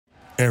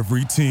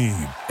Every team,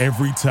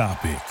 every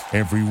topic,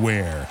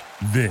 everywhere.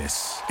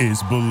 This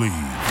is Believe.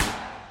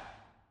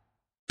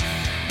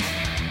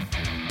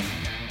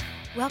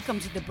 Welcome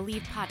to the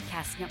Believe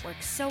Podcast Network,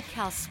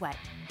 SoCal Sweat.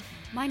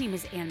 My name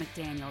is Ann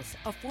McDaniels,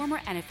 a former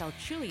NFL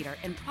cheerleader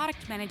and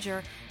product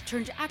manager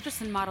turned actress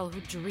and model who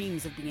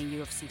dreams of being a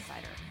UFC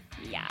fighter.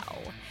 Meow.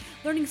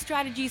 Learning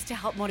strategies to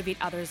help motivate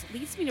others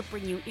leads me to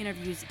bring you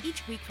interviews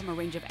each week from a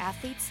range of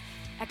athletes,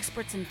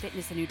 experts in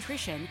fitness and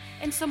nutrition,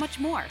 and so much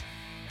more.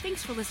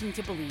 Thanks for listening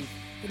to Believe,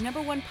 the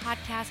 #1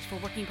 podcast for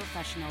working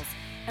professionals,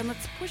 and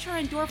let's push our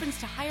endorphins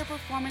to higher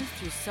performance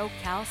through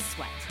SoCal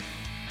Sweat.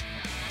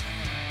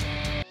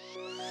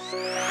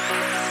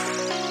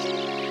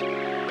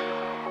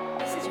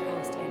 This is your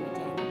host, Ann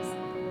McDaniels,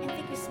 and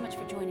thank you so much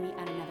for joining me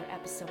on another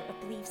episode of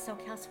Believe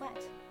SoCal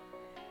Sweat.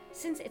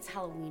 Since it's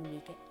Halloween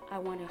week, I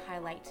want to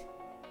highlight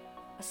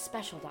a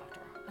special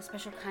doctor, a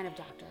special kind of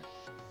doctor,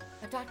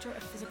 a doctor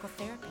of physical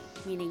therapy,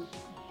 meaning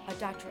a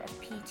doctor of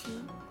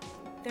PT.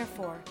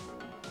 Therefore,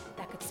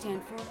 that could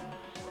stand for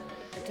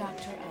a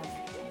doctor of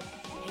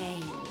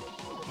pain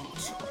and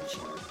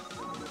torture.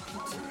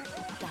 PT,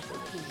 doctor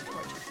of pain and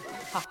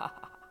torture.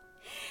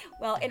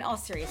 Well, in all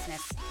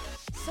seriousness,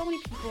 so many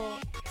people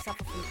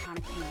suffer from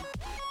chronic pain.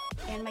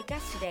 And my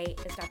guest today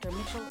is Dr.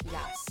 Mitchell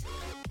Yas,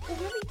 who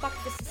really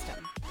bucked the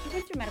system. He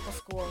went through medical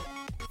school,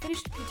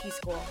 finished PT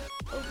school,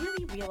 but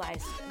really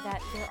realized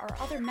that there are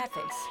other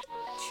methods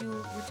to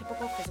your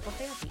typical physical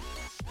therapy.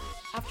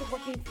 After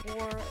working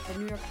for the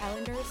New York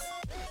Islanders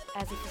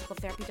as a physical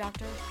therapy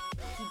doctor,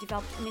 he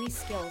developed many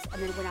skills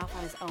and then went off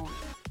on his own.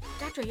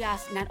 Dr.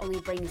 Yas not only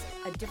brings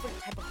a different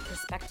type of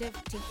perspective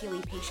to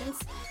healing patients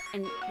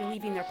and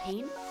relieving their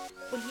pain,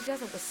 but he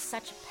does it with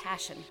such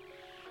passion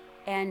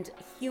and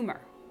humor,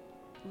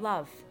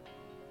 love,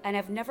 and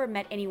I've never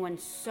met anyone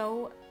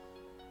so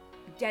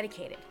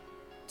dedicated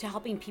to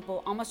helping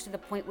people, almost to the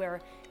point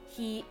where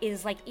he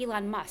is like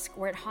Elon Musk,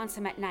 where it haunts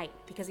him at night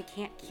because he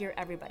can't cure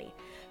everybody.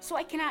 So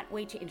I cannot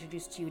wait to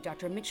introduce to you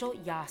Dr. Mitchell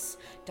Yas,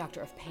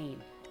 doctor of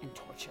pain and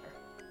torture,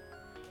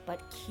 but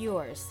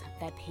cures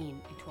that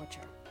pain and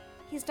torture.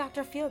 He's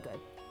Dr. Feelgood.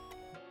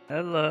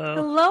 Hello.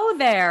 Hello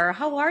there.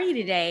 How are you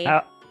today?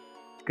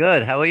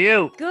 Good. How are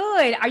you?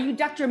 Good. Are you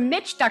Dr.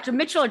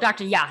 Mitchell, or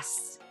Dr.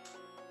 Yas?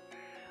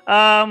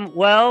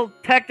 Well,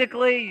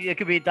 technically, it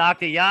could be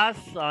Dr. Yas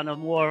on a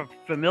more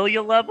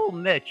familiar level,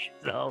 Mitch.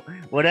 So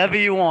whatever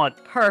you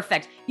want.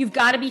 Perfect. You've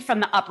got to be from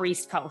the Upper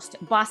East Coast,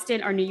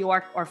 Boston or New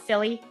York or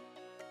Philly.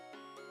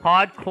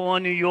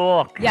 Hardcore New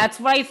York. Yeah, that's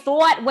what I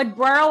thought. What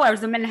borough? Or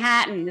is it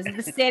Manhattan? Is it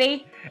the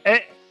city?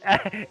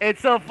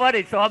 It's so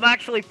funny. So I'm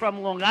actually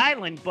from Long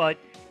Island, but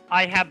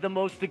I have the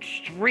most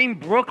extreme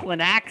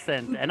Brooklyn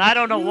accent, and I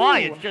don't know why.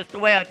 It's just the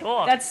way I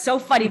talk. That's so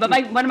funny. But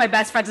one of my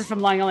best friends is from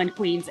Long Island,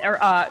 Queens,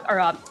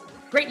 or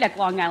Great Neck,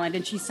 Long Island,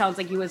 and she sounds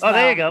like you as well. Oh,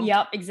 there you go.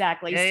 Yep,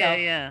 exactly.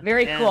 Yeah.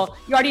 Very cool.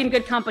 You're already in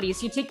good company.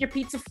 So you take your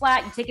pizza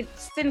flat, you take it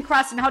thin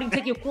crust, and how do you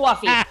take your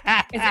coffee?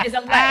 Is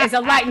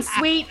it light and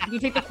sweet? Do you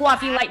take the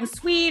coffee light and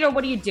sweet, or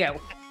what do you do?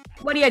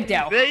 What do you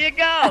do? There you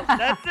go.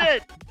 That's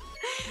it.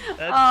 That's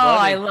funny.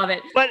 I love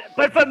it.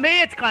 But for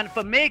me, it's kind of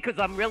because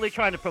I'm really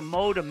trying to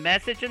promote a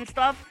message and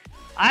stuff.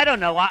 I don't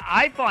know.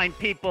 I find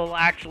people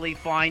actually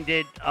find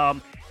it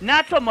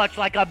not so much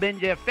like I'm in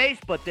their face,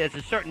 but there's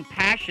a certain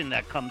passion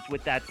that comes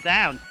with that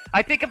sound.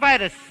 I think if I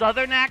had a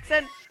Southern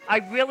accent, I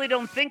really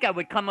don't think I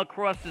would come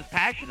across as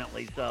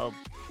passionately. So.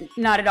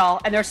 Not at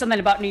all. And there's something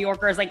about New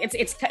Yorkers, like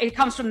it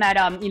comes from that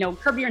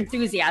Curb Your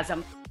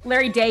Enthusiasm.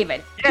 Larry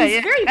David.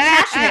 He's very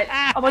passionate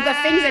about the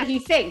things that he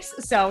thinks.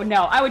 So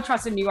no, I would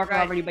trust a New Yorker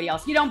over anybody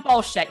else. You don't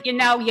bullshit. You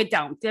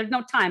don't. There's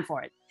no time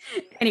for it.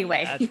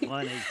 Anyway. That's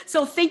funny.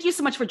 So thank you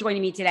so much for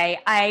joining me today.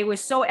 I was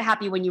so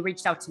happy when you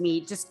reached out to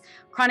me. Just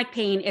chronic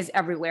pain is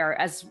everywhere,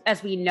 as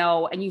we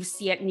know, and you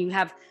see it, and you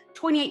have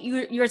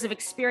 28 years of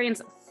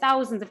experience,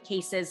 thousands of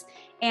cases.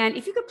 And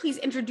if you could please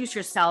introduce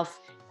yourself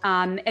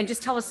and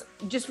just tell us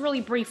just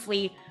really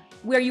briefly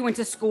where you went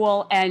to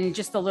school and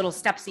just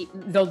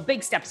the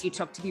big steps you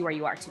took to be where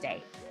you are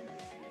today.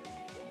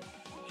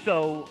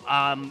 So,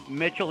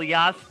 Mitchell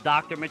Yas,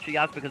 Dr. Mitchell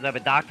Yas, because I have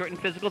a doctorate in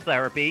physical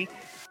therapy.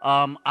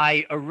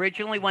 I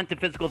originally went to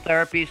physical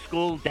therapy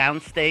school,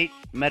 Downstate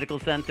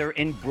Medical Center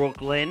in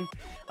Brooklyn.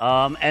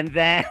 And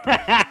then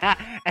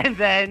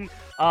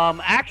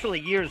actually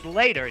years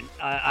later,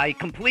 I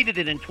completed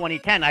it in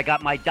 2010. I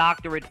got my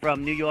doctorate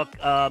from New York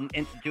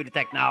Institute of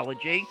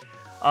Technology.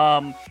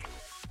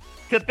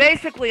 To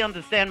basically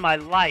understand my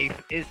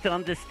life is to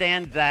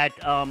understand that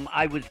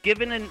I was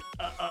given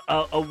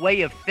a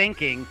way of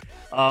thinking,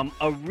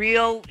 a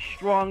real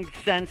strong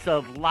sense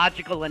of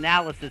logical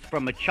analysis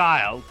from a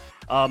child.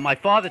 My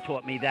father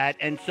taught me that.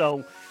 And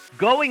so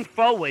going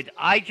forward,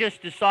 I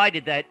just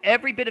decided that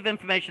every bit of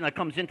information that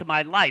comes into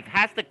my life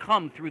has to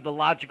come through the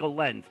logical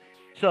lens.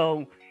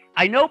 So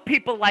I know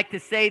people like to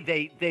say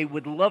they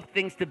would love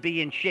things to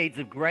be in shades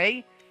of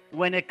gray.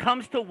 When it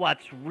comes to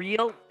what's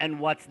real and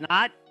what's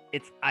not,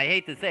 I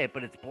hate to say it,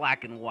 but it's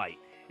black and white.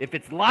 If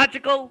it's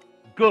logical,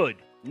 good.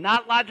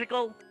 Not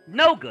logical,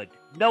 no good.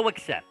 No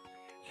accept.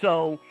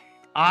 So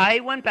I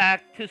went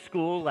back to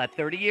school at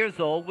 30 years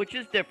old, which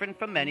is different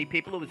from many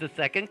people. It was a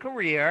second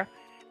career.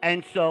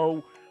 And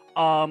so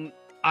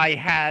I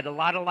had a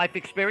lot of life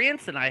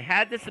experience and I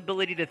had this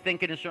ability to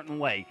think in a certain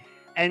way.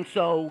 And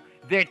so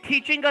they're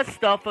teaching us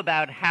stuff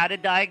about how to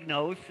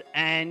diagnose.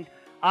 And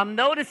I'm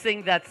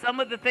noticing that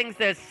some of the things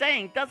they're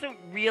saying doesn't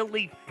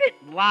really fit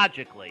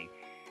logically.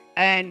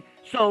 And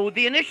so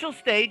the initial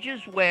stage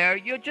is where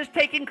you're just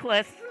taking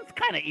classes. It's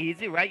kind of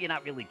easy, right? You're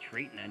not really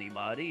treating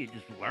anybody. You're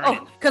just learning.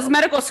 Oh, because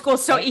medical school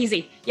is so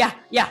easy. Yeah.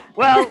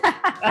 Well,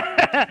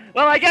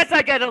 well, I guess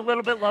I get a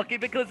little bit lucky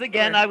because,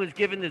 again, I was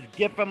given this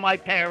gift from my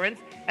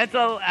parents. And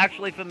so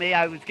actually for me,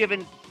 I was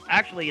given,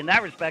 actually in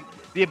that respect,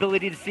 the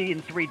ability to see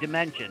in 3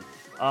 dimensions.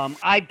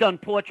 I've done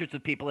portraits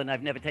of people and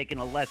I've never taken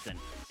a lesson.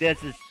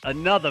 This is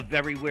another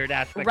very weird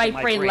aspect right of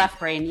my brain, left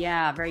brain.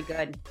 Yeah, very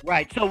good.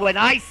 Right. So when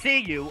I see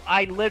you,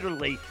 I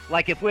literally,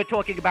 like if we're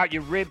talking about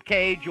your rib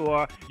cage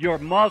or your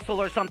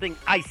muscle or something,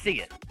 I see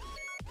it.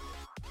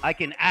 I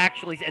can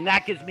actually, and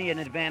that gives me an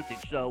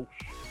advantage. So,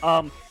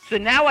 so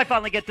now I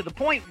finally get to the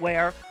point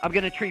where I'm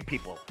going to treat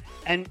people.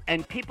 And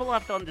people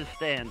have to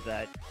understand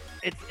that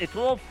it's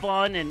all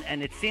fun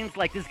and it seems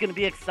like this is going to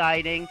be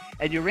exciting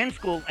and you're in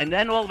school and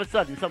then all of a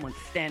sudden someone's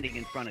standing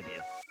in front of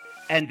you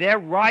and they're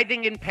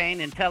writhing in pain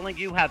and telling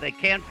you how they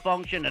can't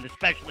function, and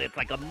especially it's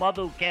like a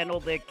mother who can't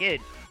hold their kid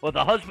or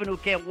the husband who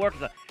can't work,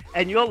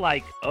 and you're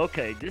like,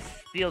 okay, this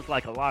feels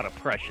like a lot of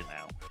pressure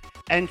now.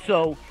 And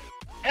so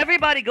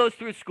everybody goes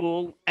through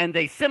school and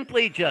they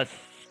simply just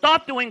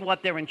stop doing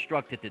what they're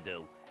instructed to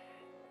do.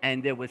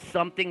 And there was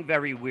something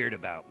very weird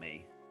about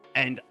me.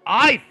 And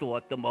I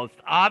thought the most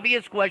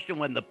obvious question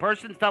when the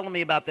person's telling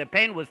me about their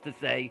pain was to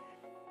say,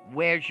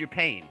 where's your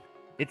pain?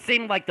 It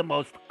seemed like the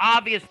most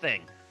obvious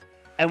thing.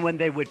 And when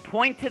they would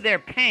point to their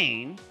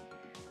pain,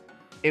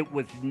 it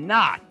was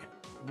not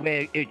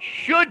where it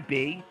should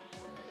be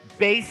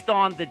based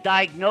on the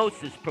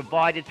diagnosis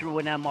provided through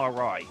an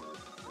MRI.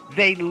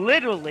 They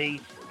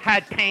literally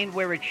had pain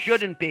where it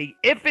shouldn't be,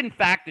 if in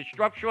fact the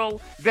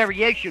structural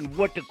variation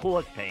would to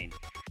cause pain.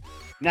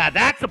 Now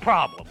that's a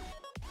problem.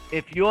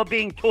 If you're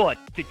being taught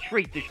to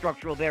treat the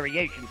structural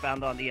variation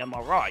found on the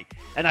MRI.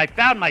 And I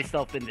found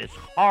myself in this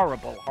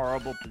horrible,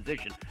 horrible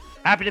position.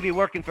 Happened to be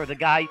working for the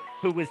guy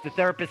who was the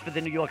therapist for the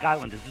New York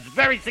Islanders. It's a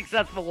very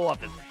successful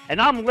office. And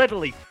I'm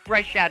literally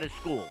fresh out of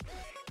school.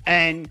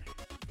 And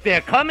they're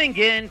coming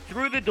in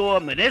through the door,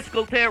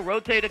 meniscal tear,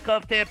 rotator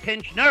cuff tear,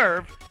 pinched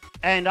nerve.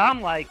 And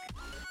I'm like,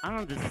 I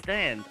don't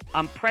understand.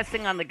 I'm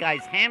pressing on the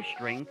guy's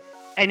hamstring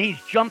and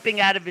he's jumping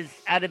out of his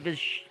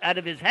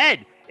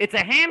head. It's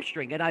a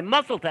hamstring, and I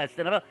muscle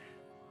tested him,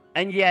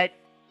 and yet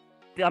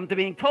I'm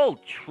being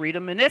told, treat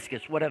a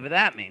meniscus, whatever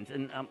that means.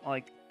 And I'm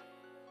like,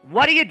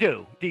 what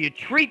do? Do you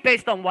treat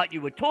based on what you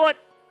were taught,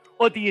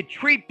 or do you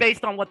treat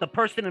based on what the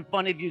person in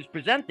front of you is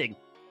presenting?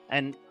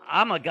 And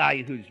I'm a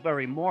guy who's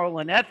very moral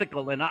and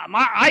ethical, and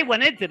I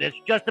went into this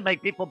just to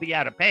make people be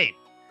out of pain.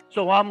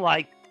 So I'm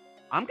like,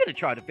 I'm going to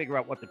try to figure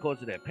out what the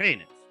cause of their pain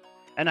is.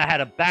 And I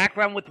had a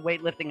background with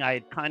weightlifting. I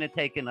had kind of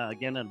taken,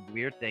 again, a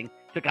weird thing.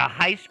 Took a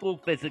high school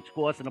physics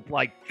course and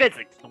applied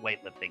physics to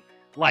weightlifting.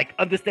 Like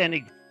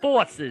understanding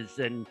forces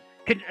and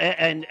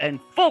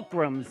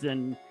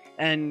fulcrums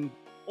and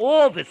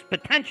all this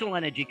potential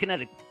energy,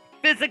 kinetic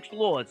physics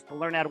laws to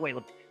learn how to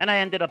weightlift. And I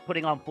ended up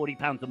putting on 40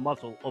 pounds of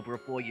muscle over a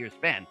 4-year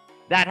span.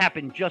 That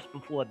happened just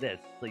before this.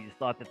 So you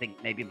start to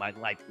think maybe my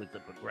life was a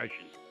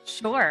progression.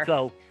 Sure.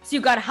 So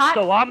you got hot.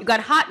 You got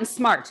hot and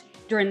smart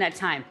during that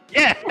time.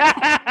 Yeah.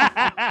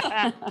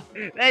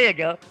 There you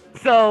go.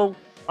 So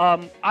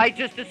I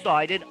just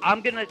decided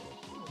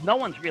no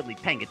one's really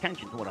paying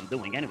attention to what I'm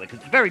doing anyway, because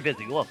it's a very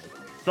busy office.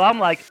 So I'm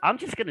like, I'm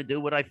just going to do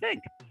what I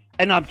think.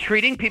 And I'm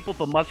treating people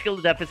for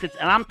muscular deficits,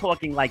 and I'm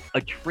talking like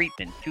a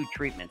treatment, 2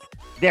 treatments.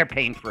 They're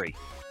pain-free.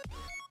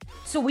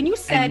 So when you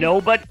said... And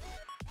nobody...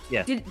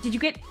 Yeah. Did you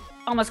get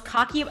almost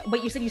cocky,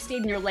 but you said you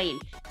stayed in your lane?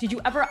 Did you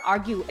ever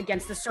argue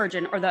against the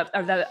surgeon or the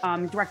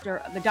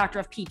director, the doctor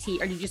of PT,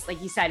 or did you just,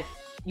 like you said,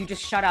 you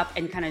just shut up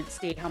and kind of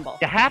stayed humble?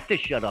 You have to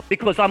shut up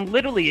because I'm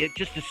literally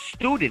just a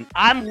student.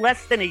 I'm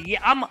less than a year.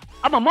 I'm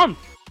a month.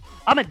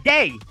 I'm a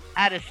day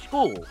out of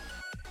school.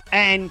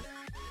 And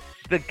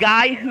the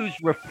guy who's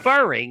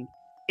referring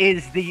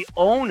is the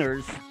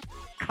owner's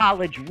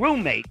college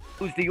roommate,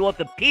 who's the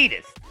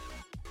orthopedist.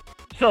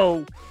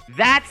 So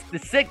that's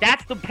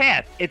the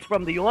path. It's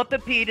from the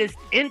orthopedist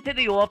into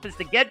the office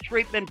to get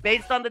treatment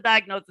based on the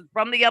diagnosis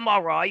from the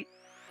MRI.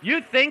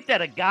 You think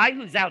that a guy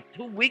who's out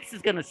 2 weeks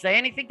is going to say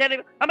anything to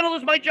him? I'm going to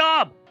lose my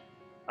job.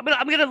 I'm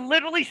going to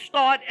literally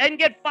start and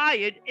get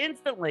fired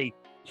instantly.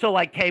 So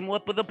I came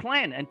up with a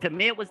plan. And to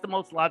me, it was the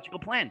most logical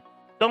plan.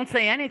 Don't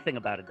say anything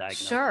about a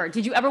diagnosis. Sure.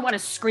 Did you ever want to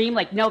scream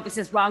like, no, this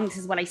is wrong, this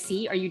is what I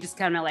see? Or you just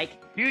kind of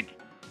like... You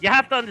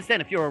have to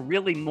understand, if you're a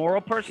really moral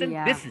person,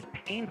 This is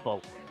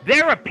painful.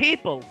 There are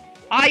people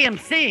I am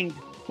seeing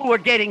who are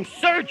getting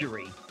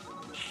surgery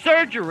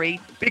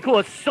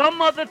because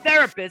some other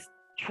therapist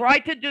tried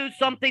to do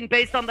something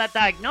based on that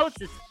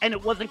diagnosis and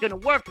it wasn't going to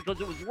work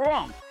because it was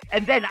wrong.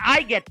 And then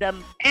I get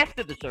them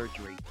after the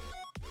surgery.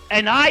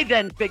 And I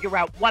then figure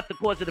out what the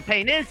cause of the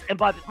pain is, and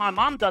by the time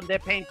I'm done, they're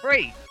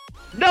pain-free,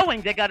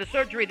 knowing they got a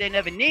surgery they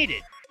never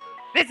needed.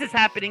 This is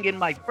happening in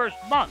my first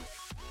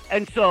month.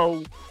 And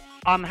so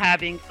I'm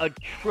having a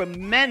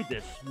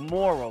tremendous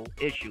moral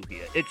issue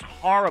here. It's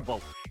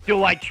horrible.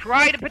 Do I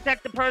try to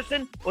protect the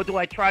person, or do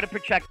I try to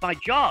protect my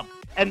job?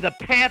 And the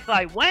path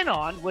I went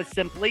on was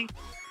simply,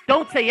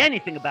 don't say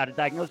anything about a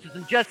diagnosis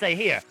and just say,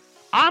 here,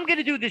 I'm going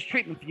to do this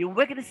treatment for you, and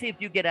we're going to see if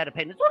you get out of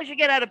pain. As long as you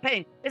get out of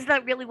pain, isn't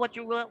that really what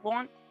you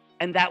want?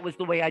 And that was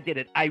the way I did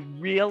it. I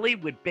really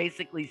would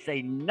basically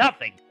say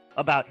nothing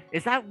about,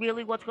 is that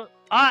really what's going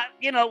on?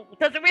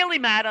 Does it really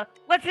matter?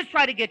 Let's just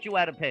try to get you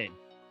out of pain.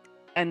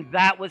 And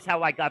that was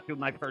how I got through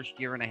my first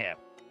year and a half.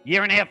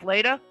 Year and a half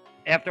later,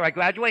 after I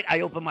graduate, I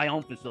opened my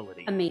own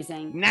facility.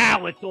 Amazing.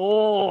 Now it's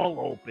all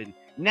open.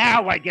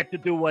 Now I get to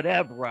do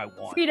whatever I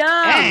want. Freedom.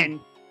 And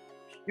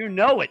you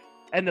know it.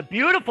 And the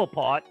beautiful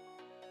part,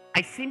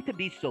 I seem to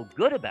be so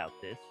good about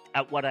this,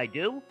 at what I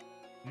do,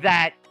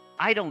 that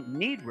I don't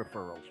need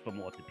referrals from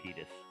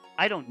orthopedists.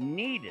 I don't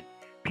need it.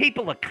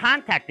 People are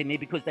contacting me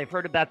because they've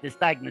heard about this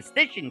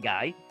diagnostician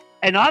guy,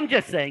 and I'm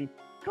just saying,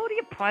 go to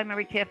your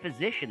primary care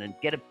physician and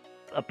get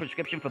a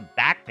prescription for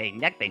back pain,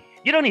 neck pain.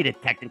 You don't need a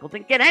technical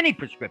thing. Get any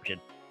prescription.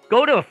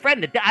 Go to a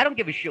friend. I don't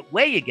give a shit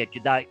where you get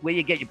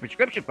your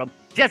prescription from.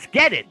 Just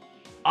get it.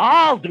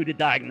 I'll do the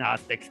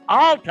diagnostics.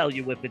 I'll tell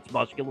you if it's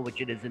muscular,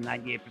 which it is in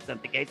 98%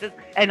 of the cases,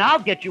 and I'll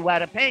get you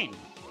out of pain.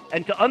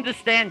 And to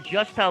understand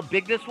just how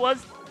big this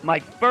was, my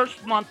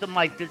first month of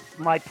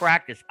my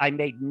practice, I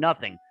made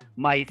nothing.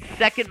 My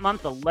second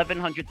month,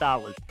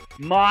 $1,100.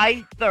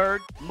 My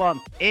third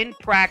month in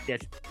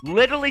practice,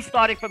 literally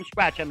starting from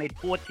scratch, I made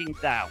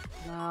 $14,000.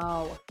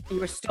 Wow.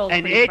 You were still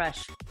and pretty it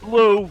fresh.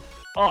 blew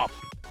up.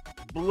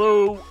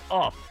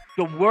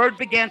 The word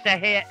began to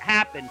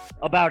happen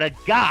about a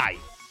guy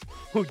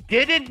who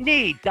didn't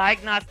need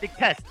diagnostic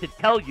tests to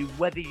tell you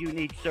whether you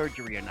need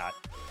surgery or not.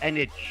 And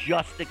it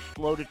just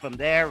exploded from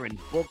there, and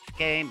books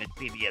came, and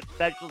PBS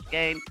specials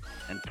came,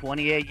 and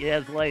 28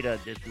 years later,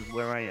 this is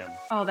where I am.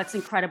 Oh, that's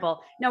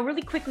incredible. Now,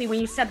 really quickly, when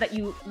you said that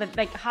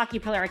like a hockey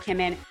player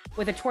came in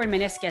with a torn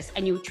meniscus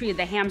and you treated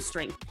the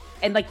hamstring,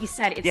 and like you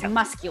said, it's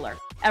muscular.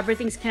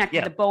 Everything's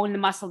connected, the bone, the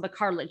muscle, the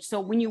cartilage. So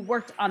when you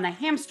worked on the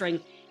hamstring,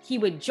 he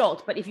would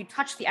jolt. But if you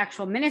touch the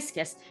actual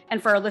meniscus,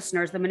 and for our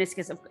listeners, the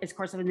meniscus is, of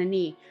course, in the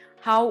knee,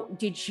 how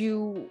did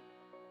you...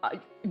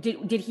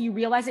 did he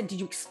realize it? Did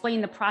you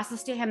explain the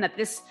process to him that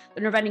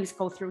the nerve endings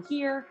go through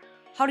here?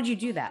 How did you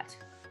do that?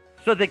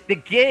 So the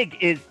gig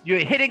is, you're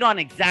hitting on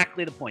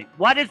exactly the point.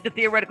 What is the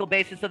theoretical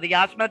basis of the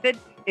Yass method?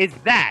 Is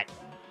that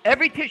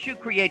every tissue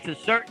creates a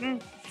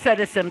certain set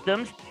of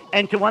symptoms,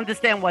 and to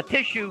understand what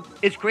tissue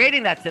is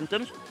creating that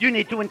symptoms, you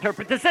need to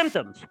interpret the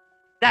symptoms.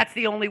 That's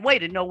the only way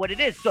to know what it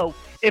is. So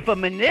if a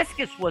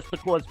meniscus was to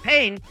cause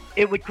pain,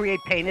 it would create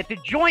pain at the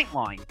joint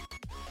line.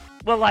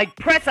 Well, I'd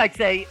press, I'd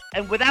say,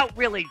 and without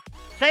really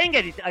saying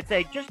anything, I'd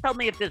say, just tell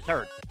me if this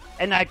hurts.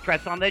 And I'd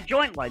press on their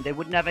joint line. They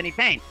wouldn't have any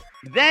pain.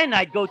 Then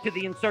I'd go to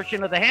the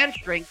insertion of the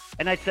hamstring,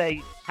 and I'd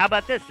say, how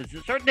about this? Does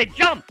this hurt? They'd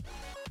jump.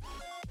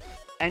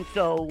 And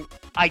so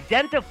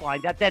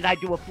identifying that, then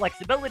I'd do a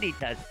flexibility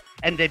test,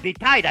 and they'd be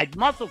tight. I'd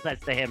muscle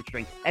test the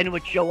hamstring, and it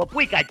would show up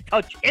weak. I'd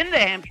touch in the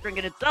hamstring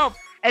in itself,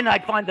 and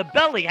I'd find the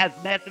belly has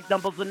massive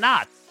dumbbells and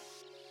knots.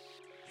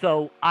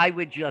 So I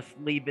would just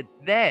leave it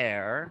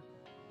there.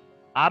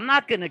 I'm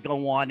not going to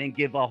go on and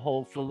give a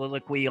whole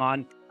soliloquy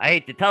on, I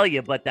hate to tell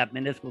you, but that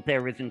meniscal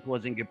tear isn't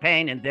causing your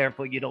pain, and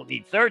therefore you don't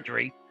need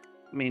surgery.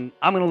 I mean,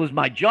 I'm going to lose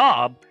my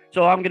job.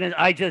 So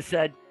I just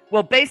said,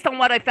 well, based on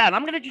what I found,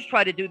 I'm going to just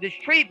try to do this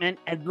treatment,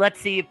 and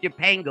let's see if your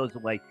pain goes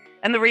away.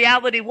 And the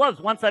reality was,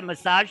 once I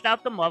massaged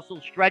out the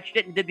muscle, stretched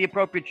it, and did the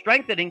appropriate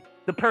strengthening,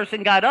 the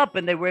person got up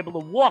and they were able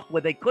to walk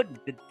where they couldn't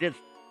just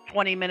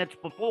 20 minutes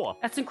before.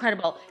 That's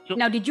incredible. So,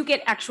 now, did you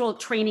get actual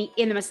training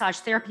in the massage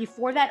therapy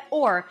for that?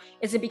 Or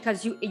is it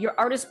because your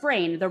artist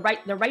brain, the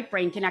right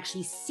brain can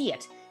actually see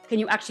it? Can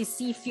you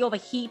actually feel the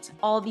heat,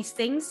 all these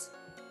things?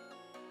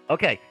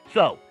 Okay.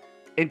 So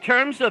in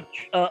terms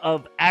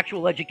of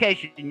actual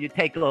education, you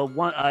take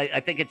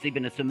I think it's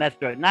even a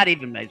semester, not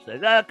even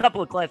a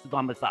couple of classes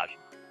on massage.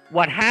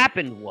 What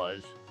happened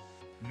was,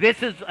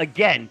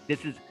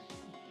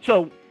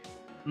 so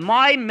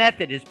my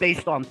method is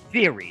based on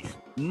theories.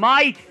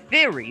 My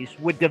theories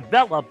were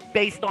developed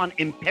based on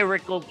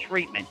empirical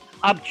treatment.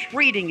 I'm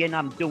treating and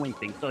I'm doing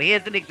things. So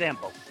here's an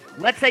example.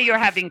 Let's say you're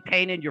having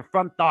pain in your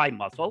front thigh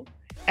muscle,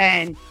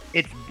 and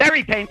it's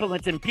very painful.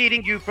 It's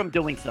impeding you from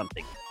doing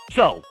something.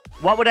 So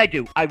what would I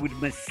do? I would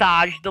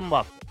massage the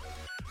muscle.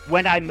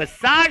 When I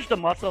massage the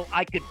muscle,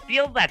 I could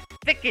feel that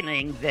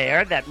thickening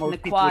there that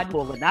most people would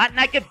call a knot, and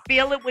I could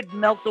feel it would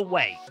melt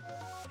away.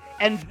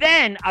 And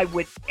then I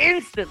would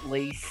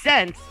instantly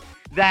sense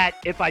that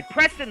if I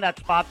pressed in that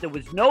spot, there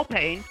was no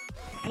pain,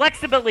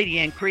 flexibility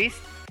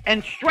increased,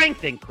 and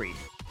strength increased.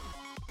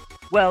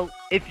 Well,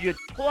 if you're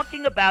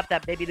talking about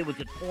that, maybe there was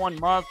a torn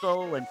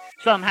muscle and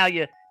somehow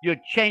you're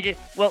changing.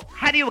 Well,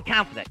 how do you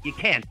account for that? You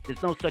can't.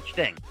 There's no such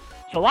thing.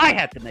 So I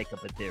had to make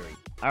up a theory.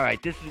 All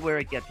right, this is where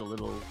it gets a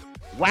little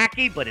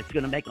wacky, but it's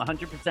going to make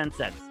 100%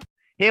 sense.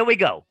 Here we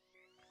go.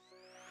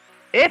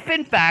 If,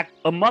 in fact,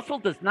 a muscle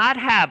does not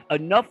have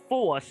enough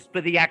force for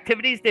the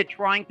activities they're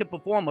trying to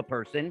perform a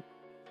person,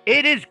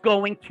 the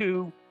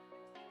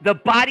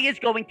body is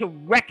going to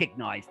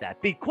recognize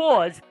that,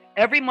 because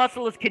every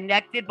muscle is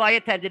connected by a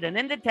tendon, and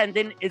in the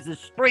tendon is a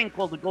spring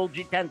called the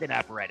Golgi tendon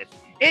apparatus.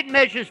 It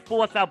measures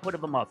force output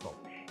of a muscle.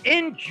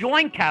 In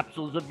joint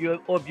capsules of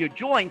your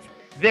joints,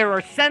 there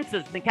are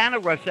sensors,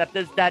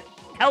 mechanoreceptors, that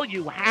tell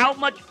you how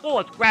much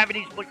force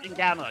gravity is pushing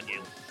down on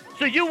you.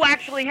 So you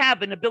actually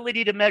have an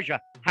ability to measure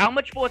how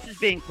much force is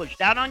being pushed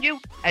down on you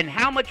and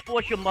how much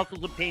force your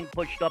muscles are being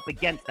pushed up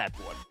against that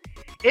force.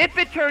 If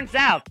it turns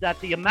out that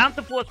the amount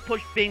of force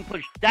being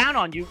pushed down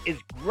on you is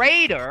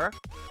greater,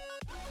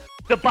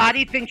 the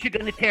body thinks you're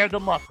going to tear the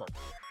muscle,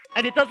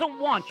 and it doesn't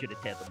want you to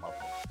tear the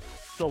muscle.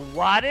 So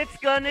what it's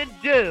going to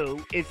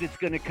do is it's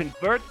going to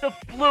convert the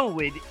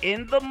fluid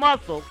in the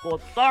muscle,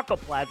 called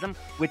sarcoplasm,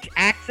 which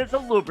acts as a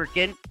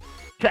lubricant,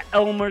 to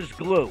Elmer's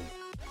glue.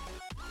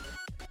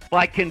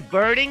 By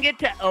converting it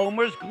to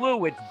Elmer's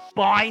glue, it's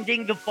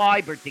binding the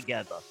fiber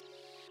together.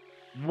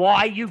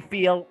 Why you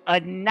feel a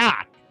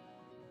knot.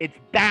 It's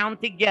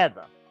bound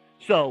together.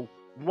 So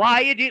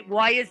why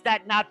is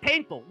that not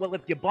painful? Well,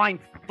 if you bind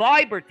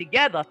fiber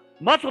together,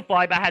 muscle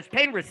fiber has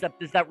pain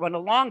receptors that run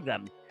along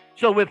them.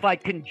 So if I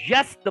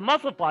congest the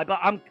muscle fiber,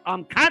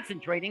 I'm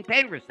concentrating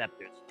pain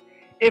receptors.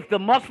 If the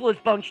muscle is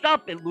bunched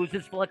up, it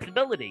loses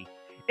flexibility.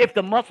 If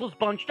the muscle is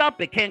bunched up,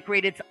 it can't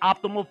create its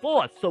optimal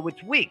force, so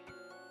it's weak.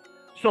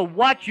 So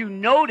what you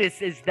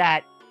notice is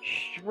that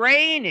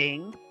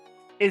straining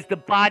is the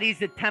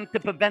body's attempt to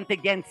prevent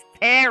against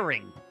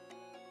tearing.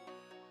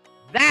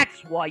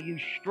 That's why you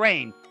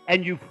strain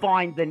and you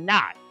find the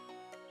knot.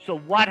 So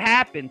what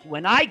happens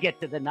when I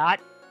get to the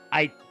knot,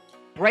 I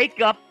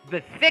break up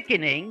the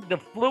thickening, the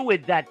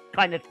fluid that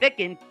kind of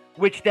thickens,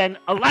 which then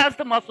allows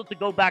the muscle to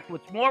go back to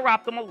its more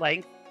optimal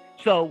length.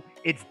 So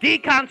it's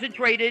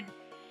deconcentrated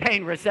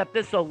pain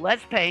receptors, so less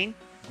pain,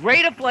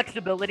 greater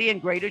flexibility,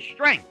 and greater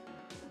strength.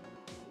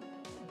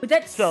 Would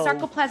that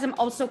sarcoplasm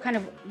also kind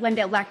of lend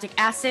to lactic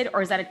acid,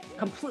 or is that a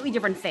completely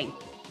different thing?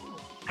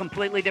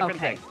 Completely different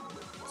thing.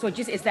 So it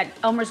just is that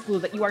Elmer's glue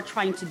that you are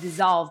trying to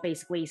dissolve,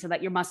 basically, so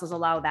that your muscles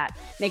allow that.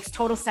 Makes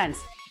total sense.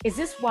 Is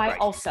this why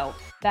also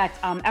that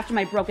after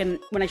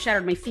when I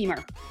shattered my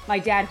femur, my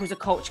dad, who's a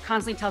coach,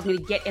 constantly tells me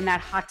to get in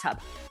that hot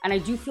tub. And I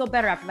do feel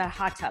better after that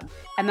hot tub.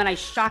 And then I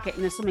shock it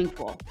in the swimming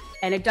pool.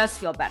 And it does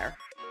feel better.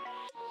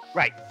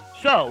 Right.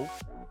 So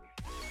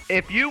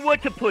if you were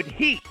to put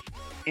heat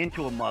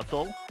into a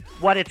muscle,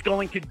 what it's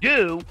going to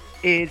do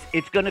is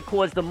it's going to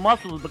cause the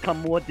muscle to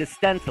become more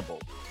distensible.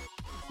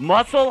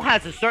 Muscle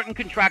has a certain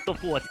contractile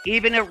force,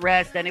 even at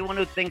rest. Anyone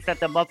who thinks that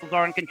the muscles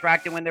aren't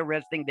contracting when they're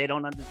resting, they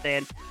don't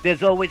understand.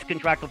 There's always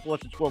contractile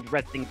force. It's called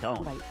resting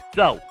tone. Right.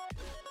 So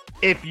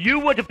if you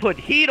were to put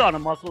heat on a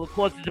muscle, it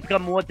causes it to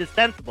become more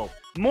distensible,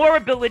 more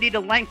ability to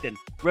lengthen.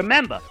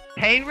 Remember,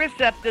 pain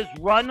receptors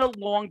run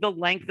along the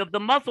length of the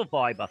muscle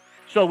fiber.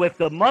 So if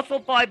the muscle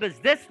fiber is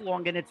this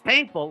long and it's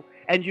painful,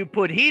 and you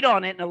put heat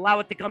on it and allow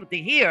it to come to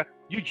here,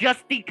 you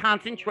just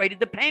deconcentrated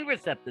the pain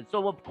receptors.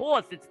 So of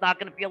course, it's not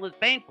going to feel as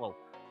painful.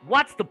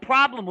 What's the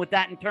problem with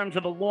that in terms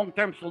of a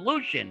long-term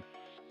solution?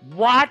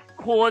 What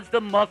caused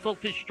the muscle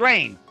to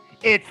strain?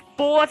 Its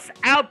force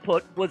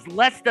output was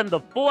less than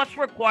the force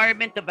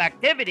requirement of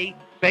activity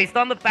based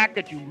on the fact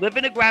that you live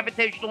in a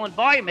gravitational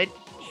environment.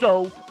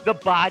 So the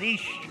body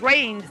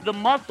strains the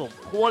muscle,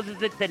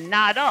 causes it to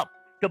knot up,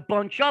 to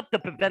bunch up, to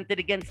prevent it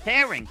against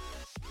tearing.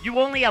 You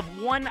only have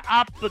one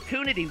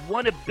opportunity,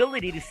 one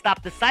ability to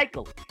stop the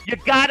cycle. You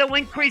got to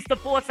increase the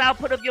force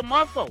output of your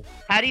muscle.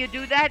 How do you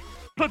do that?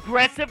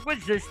 Progressive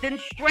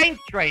resistance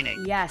strength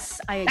training.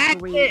 Yes, I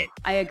agree. That's it.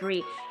 I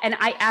agree. And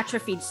I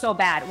atrophied so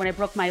bad when I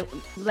broke my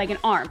leg and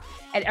arm.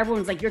 And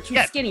everyone's like, you're too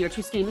skinny, you're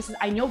too skinny.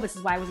 I know this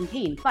is why I was in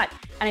pain. And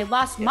I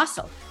lost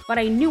muscle. But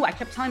I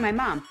kept telling my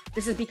mom,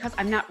 this is because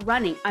I'm not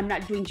running, I'm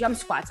not doing jump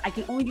squats. I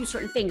can only do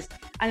certain things.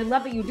 And I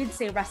love that you did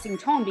say resting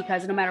tone,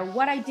 because no matter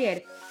what I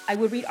did, I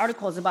would read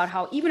articles about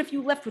how even if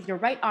you lift with your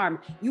right arm,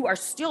 you are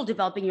still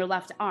developing your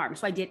left arm.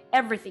 So I did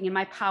everything in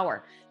my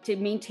power to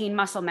maintain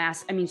muscle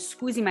mass. I mean,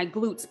 squeezing my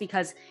glutes,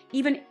 because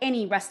even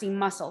any resting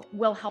muscle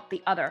will help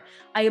the other.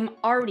 I am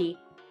already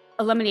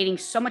eliminating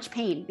so much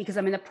pain because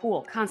I'm in the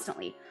pool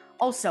constantly.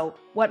 Also,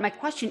 what my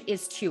question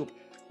is too,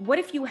 what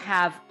if you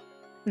have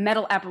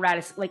metal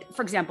apparatus? Like,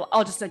 for example,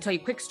 I'll just tell you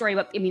a quick story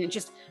about,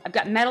 I've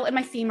got metal in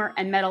my femur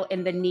and metal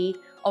in the knee,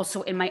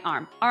 also in my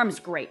arm. Arm's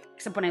great,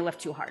 except when I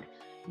lift too hard.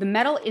 The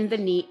metal in the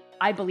knee,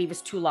 I believe,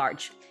 is too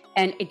large,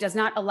 and it does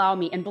not allow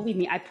me, and believe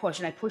me, I push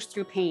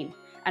through pain,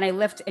 and I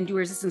lift and do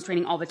resistance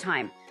training all the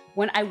time.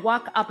 When I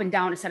walk up and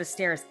down a set of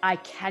stairs, I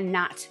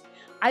cannot.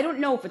 I don't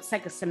know if it's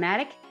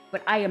psychosomatic,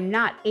 but I am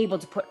not able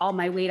to put all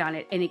my weight on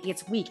it, and it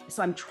gets weak.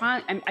 So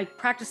I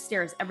practice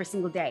stairs every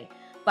single day,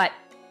 but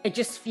it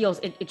just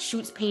feels, it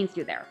shoots pain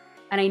through there.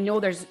 And I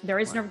know there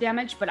is nerve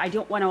damage, but I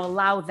don't want to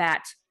allow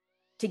that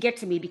to get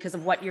to me because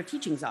of what your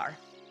teachings are.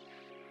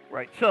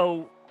 Right.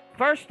 So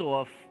first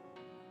off,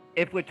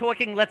 if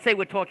let's say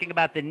we're talking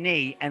about the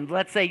knee, and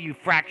let's say you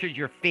fractured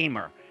your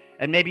femur,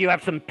 and maybe you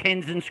have some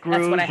pins and screws.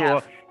 That's what I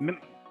have.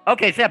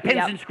 Okay, so you have pins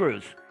Yep. and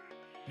screws.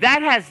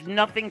 That has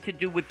nothing to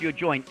do with your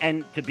joint.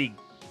 And to be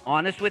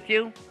honest with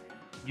you,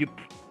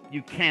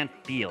 you can't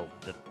feel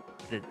the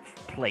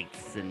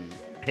plates and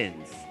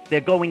pins.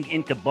 They're going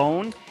into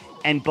bone,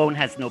 and bone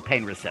has no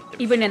pain receptors.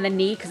 Even in the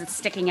knee, because it's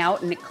sticking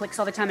out and it clicks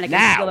all the time and I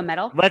can feel the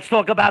metal. Let's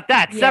talk about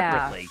that Yeah.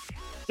 separately.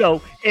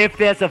 So if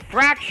there's a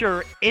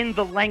fracture in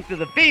the length of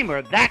the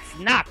femur, that's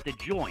not the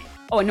joint.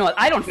 Oh, no,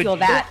 I don't The feel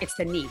that. joint- It's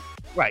the knee.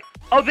 Right.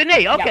 Oh, the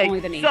knee. Okay. only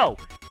the knee. So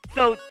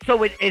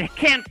it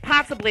can't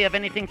possibly have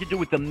anything to do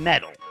with the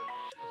metal.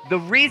 The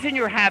reason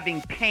you're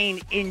having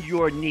pain in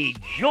your knee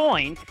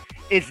joint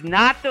is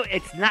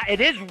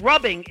it is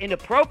rubbing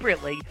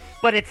inappropriately,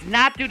 but it's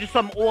not due to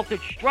some altered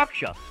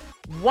structure.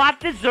 What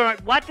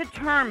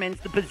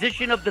determines the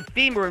position of the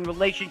femur in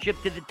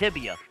relationship to the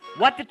tibia?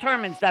 What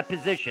determines that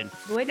position?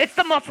 Fluid? It's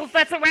the muscles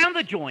that's around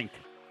the joint.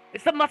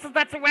 It's the muscles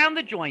that's around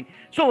the joint.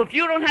 So if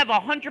you don't have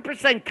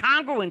 100%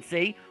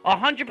 congruency,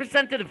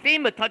 100% of the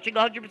femur touching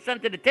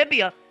 100% of the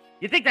tibia,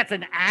 you think that's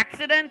an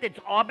accident? It's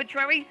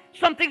arbitrary?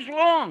 Something's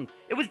wrong.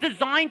 It was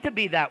designed to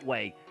be that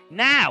way.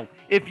 Now,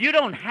 if you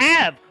don't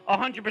have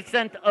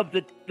 100% of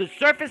the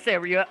surface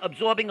area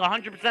absorbing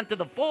 100% of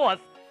the force,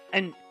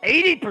 and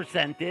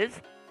 80%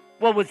 is,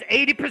 well, was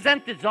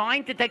 80%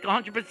 designed to take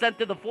 100%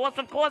 of the force?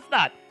 Of course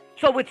not.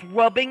 So it's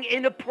rubbing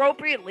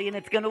inappropriately, and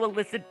it's going to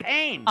elicit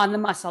pain. On the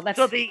muscle. That's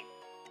So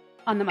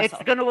on the muscle.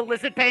 it's going to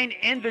elicit pain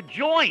in the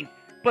joint.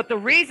 But the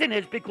reason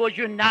is because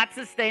you're not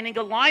sustaining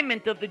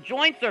alignment of the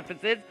joint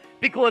surfaces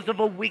because of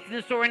a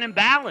weakness or an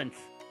imbalance.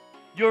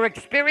 You're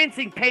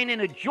experiencing pain in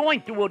a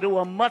joint due to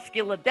a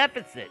muscular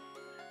deficit.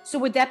 So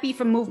would that be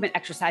from movement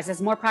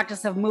exercises, more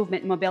practice of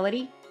movement and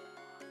mobility?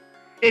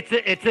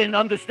 It's an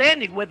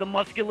understanding where the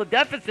muscular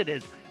deficit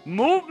is.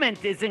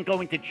 Movement isn't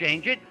going to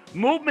change it.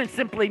 Movement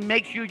simply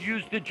makes you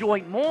use the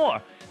joint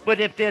more.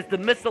 But if there's the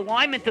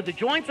misalignment of the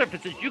joint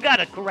surfaces, you got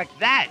to correct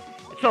that.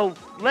 So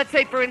let's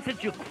say, for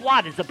instance, your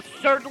quad is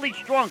absurdly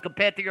strong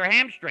compared to your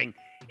hamstring.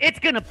 It's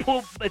going to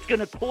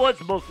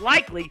cause, most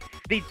likely,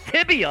 the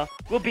tibia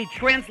will be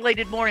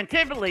translated more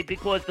anteriorly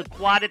because the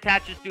quad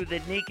attaches to the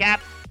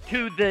kneecap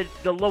to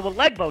the lower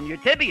leg bone, your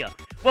tibia.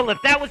 Well,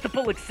 if that was to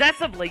pull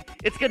excessively,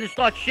 it's going to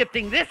start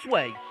shifting this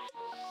way.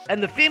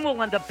 And the femur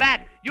will end up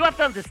back. You have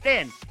to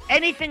understand,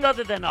 anything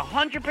other than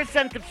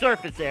 100% of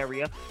surface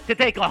area to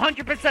take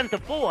 100%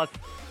 of force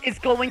is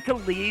going to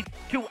lead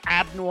to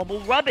abnormal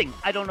rubbing.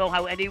 I don't know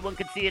how anyone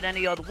could see it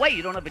any other way.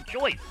 You don't have a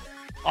choice.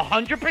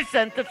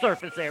 100% of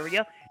surface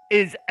area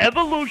is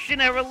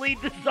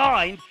evolutionarily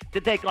designed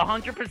to take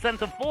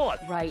 100% of force.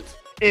 Right.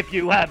 If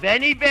you have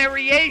any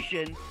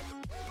variation,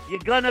 you're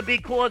going to be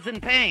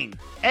causing pain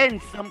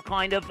and some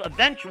kind of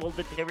eventual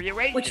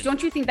deterioration. Which,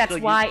 don't you think that's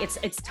why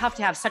it's tough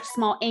to have such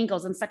small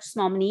ankles and such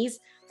small knees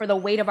for the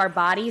weight of our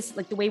bodies,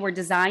 like the way we're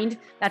designed?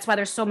 That's why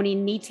there's so many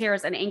knee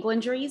tears and ankle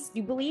injuries,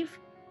 do you believe?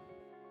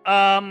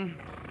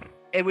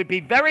 It would be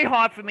very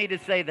hard for me to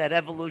say that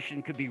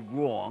evolution could be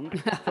wrong.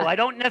 So I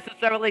don't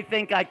necessarily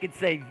think I could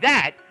say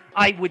that.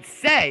 I would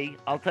say,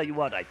 I'll tell you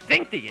what I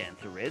think the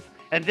answer is,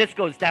 and this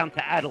goes down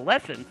to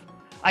adolescence.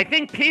 I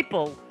think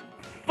people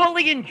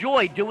fully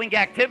enjoy doing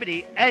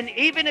activity, and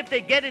even if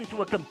they get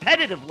into a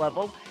competitive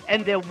level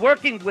and they're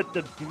working with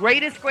the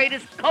greatest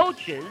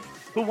coaches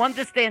who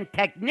understand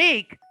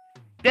technique,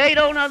 they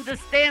don't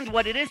understand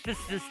what it is to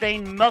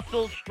sustain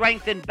muscle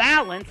strength and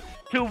balance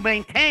to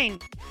maintain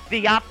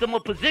the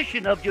optimal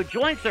position of your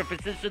joint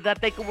surfaces so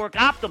that they can work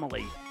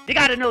optimally. You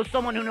got to know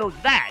someone who knows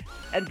that,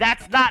 and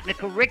that's not in a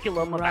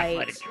curriculum of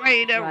athletic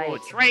trainer or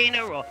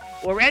trainer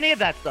or any of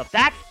that stuff.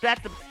 That's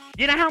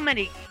you know how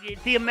many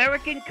the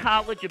American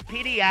College of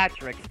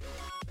Pediatrics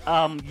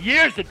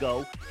years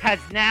ago has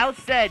now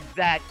said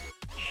that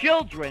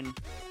children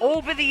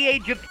over the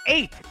age of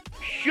 8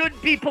 should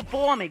be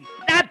performing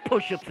not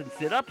push-ups and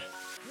sit-ups,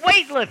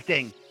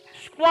 weightlifting,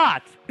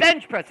 squats,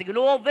 bench pressing, and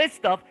all this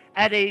stuff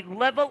at a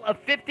level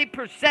of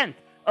 50%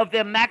 of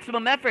their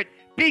maximum effort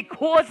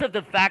because of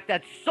the fact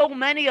that so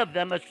many of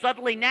them are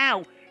suddenly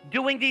now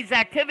doing these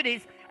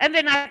activities and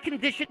they're not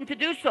conditioned to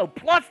do so.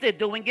 Plus, they're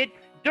doing it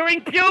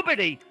during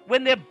puberty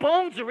when their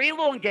bones are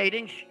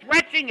elongating,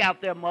 stretching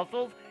out their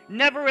muscles,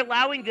 never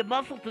allowing the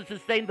muscle to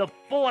sustain the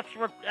force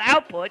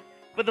output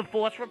for the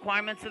force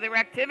requirements of their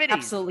activities.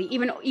 Absolutely.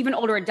 Even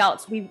older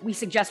adults, we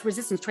suggest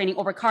resistance training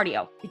over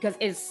cardio because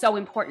it is so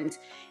important.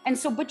 And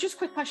so, but just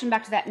quick question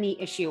back to that knee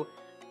issue.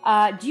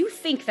 Do you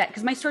think that,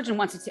 because my surgeon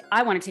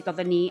I want to take out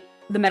the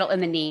metal in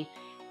the knee,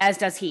 as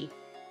does he.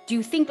 Do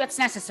you think that's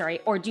necessary,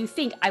 or do you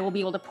think I will be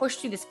able to push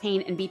through this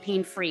pain and be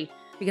pain-free?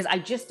 Because I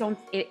just don't,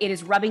 it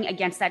is rubbing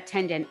against that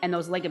tendon and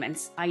those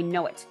ligaments. I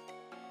know it.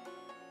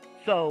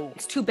 So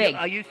it's too big.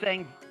 Are you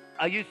saying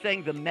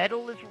the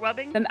metal is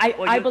rubbing?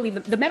 I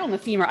believe the metal in the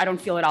femur, I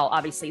don't feel at all,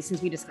 obviously,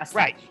 since we discussed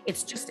that.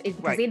 It's just,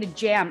 because they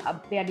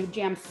had to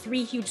jam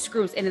 3 huge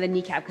screws into the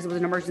kneecap because it was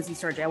an emergency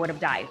surgery. I would have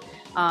died.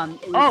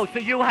 So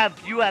you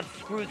have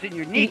screws in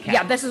your kneecap.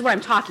 Yeah, this is what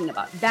I'm talking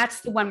about.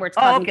 That's the one where it's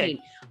causing pain.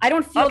 I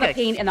don't feel the Okay.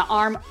 pain in the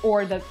arm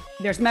or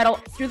there's metal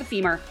through the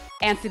femur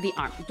and through the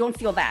arm. Don't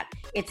feel that.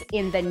 It's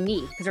in the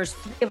knee because there's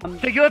 3 of them.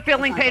 So you're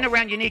feeling pain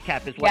around your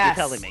kneecap is what Yes,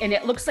 you're telling me. and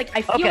it looks like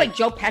I feel Okay. like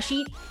Joe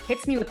Pesci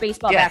hits me with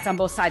baseball Yeah. bats on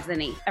both sides of the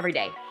knee every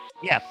day.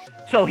 Yeah.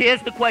 So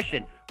here's the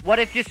question. What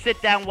if you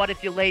sit down? What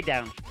if you lay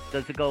down?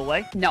 Does it go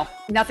away? No,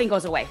 nothing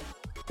goes away.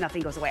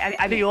 Nothing goes away.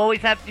 Do you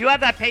always have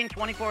that pain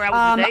 24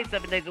 hours a day,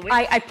 7 days a week?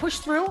 I push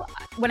through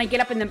when I get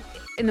up in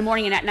the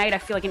morning and at night. I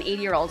feel like an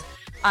 80-year-old.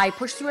 I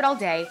push through it all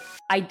day.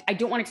 I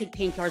don't want to take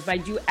painkillers, but I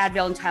do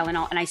Advil and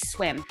Tylenol, and I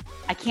swim.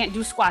 I can't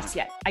do squats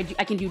yet. I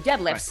can do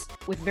deadlifts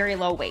with very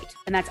low weight,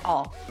 and that's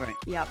all. Right.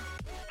 Yep.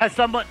 Has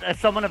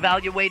someone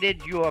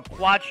evaluated your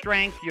quad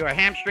strength, your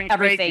hamstring strength,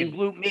 Everything.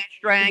 your glute med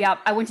strength? Yep.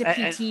 I went to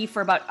And- PT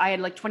for I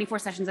had like 24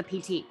 sessions of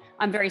PT.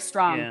 I'm very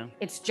strong. Yeah.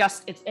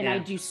 And I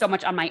do so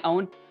much on my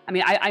own. I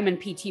mean, I'm in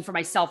PT for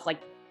myself like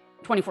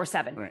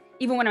 24/7. Right.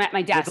 Even when I'm at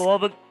my desk.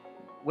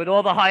 With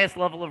all the highest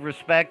level of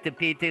respect to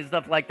PT and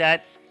stuff like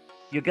that,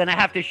 you're gonna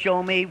have to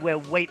show me where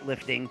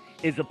weightlifting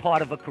is a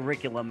part of a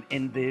curriculum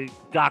in the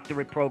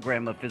doctorate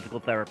program of physical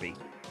therapy.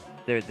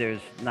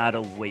 There's not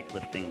a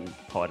weightlifting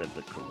part of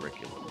the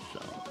curriculum.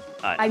 So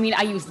I mean,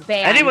 I used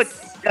bands. anyone,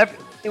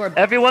 They were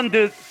everyone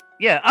do.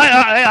 Yeah,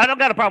 I don't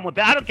got a problem with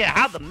that. I don't care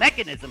how the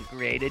mechanism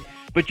created,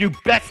 but you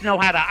best know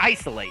how to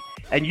isolate,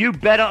 and you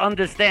better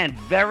understand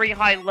very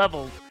high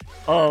levels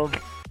of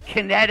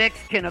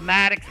kinetics,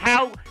 kinematics,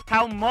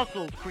 how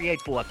muscles create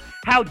force,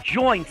 how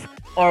joints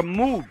are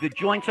moved. The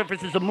joint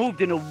surfaces are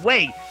moved in a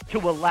way to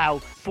allow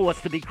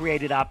force to be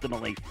created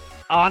optimally.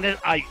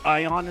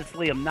 I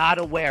honestly am not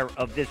aware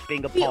of this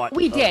being a part.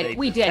 We did,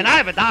 and I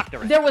have a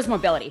doctorate. There was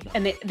mobility,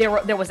 and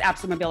there was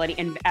absolute mobility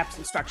and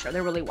absolute structure.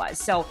 There really was.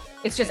 So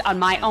it's just on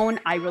my own,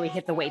 I really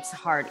hit the weights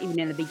hard, even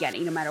in the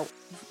beginning, no matter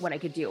what I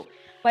could do.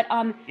 But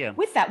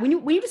with that, when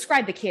you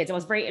described the kids, I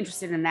was very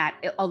interested in that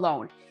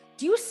alone.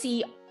 Do you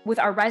see, with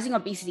our rising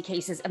obesity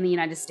cases in the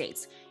United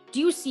States,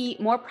 do you see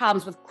more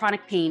problems with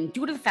chronic pain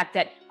due to the fact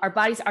that our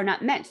bodies are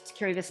not meant to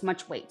carry this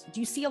much weight? Do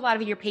you see a lot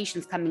of your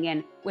patients coming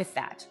in with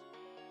that?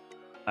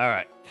 All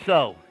right.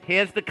 So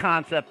here's the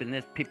concept,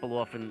 and people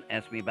often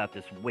ask me about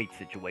this weight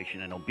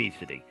situation and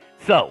obesity.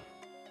 So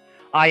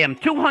I am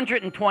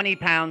 220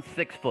 pounds,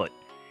 6 foot.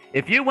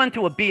 If you went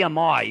to a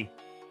BMI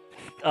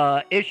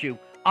issue,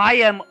 I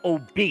am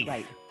obese.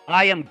 Right.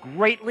 I am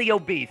greatly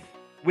obese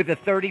with a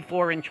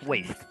 34-inch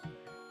waist.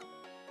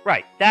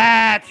 Right.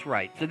 That's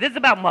right. So this is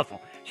about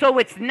muscle. So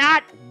it's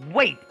not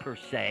weight per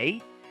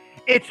se.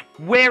 It's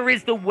where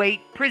is the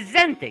weight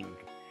presenting.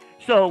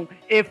 So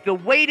if the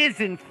weight is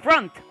in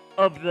front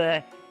of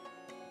the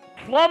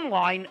plumb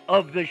line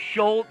of the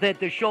shoulder,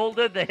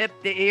 the hip,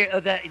 the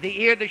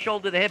ear, the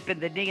shoulder, the hip,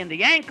 and the knee and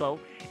the ankle,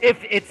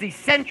 if it's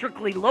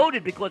eccentrically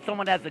loaded because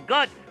someone has a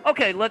gut,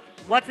 okay,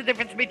 what's the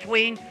difference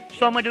between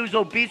someone who's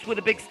obese with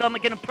a big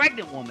stomach and a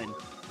pregnant woman?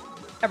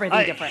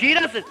 Everything different. She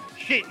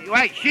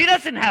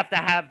doesn't have to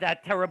have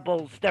that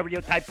terrible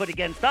stereotype put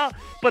against her,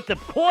 but the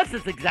course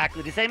is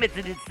exactly the same. It's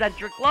an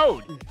eccentric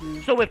load.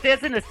 Mm-hmm. So if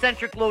there's an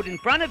eccentric load in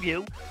front of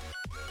you,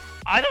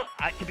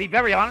 to be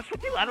very honest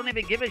with you, I don't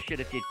even give a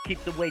shit if you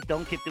keep the weight,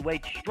 don't keep the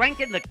weight.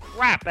 Strengthen the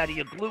crap out of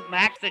your glute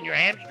max and your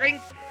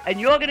hamstrings, and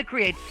you're going to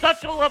create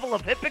such a level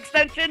of hip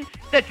extension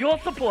that you'll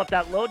support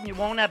that load and you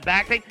won't have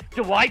back pain.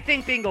 Do I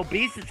think being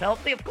obese is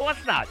healthy? Of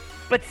course not.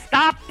 But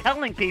stop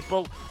telling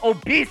people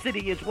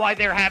obesity is why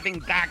they're having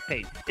back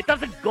pain. It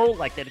doesn't go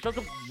like that. It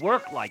doesn't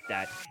work like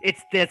that.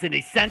 There's an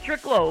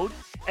eccentric load,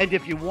 and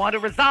if you want to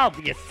resolve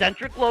the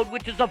eccentric load,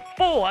 which is a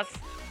force,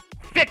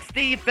 fix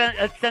the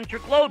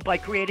eccentric load by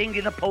creating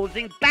an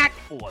opposing back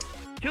force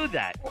to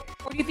that. What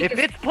do you think If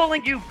it's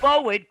pulling you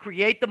forward,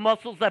 create the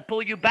muscles that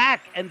pull you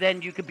back, and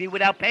then you could be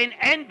without pain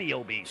and be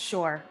obese.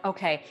 Sure.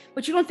 Okay.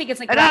 But you don't think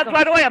it's like... And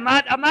by the way, I'm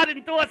not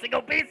endorsing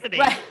obesity.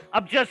 Right.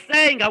 I'm just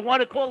saying I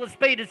want to call a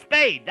spade a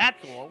spade. That's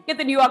all. Get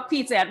the New York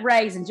pizza at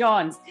Ray's and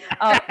John's.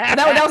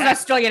 That was an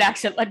Australian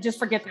accent. Let's just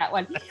forget that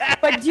one.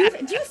 But do you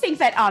think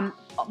that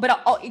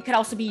it could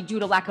also be due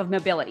to lack of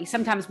mobility?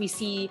 Sometimes we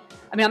see,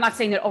 I mean, I'm not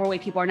saying that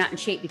overweight people are not in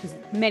shape, because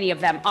many of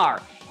them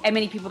are. And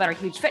many people that are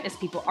huge fitness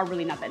people are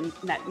really not in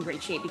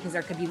great shape, because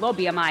there could be low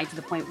BMI to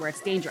the point where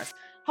it's dangerous.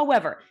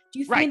 However, do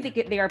you think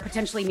that they are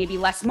potentially maybe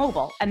less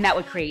mobile, and that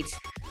would create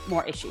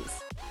more issues?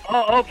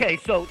 Oh, okay.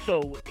 So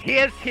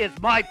here's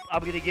I'm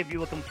going to give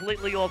you a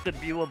completely altered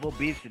view of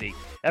obesity.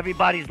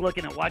 Everybody's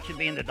looking at watching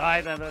me in the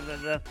diet.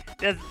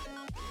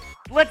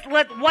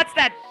 What's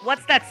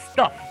that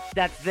stuff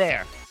that's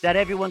there that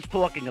everyone's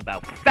talking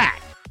about?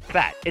 Fat.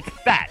 It's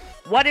fat.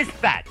 What is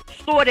fat?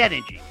 Stored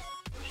energy.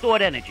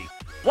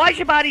 Why is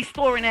your body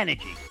storing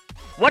energy?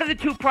 What are the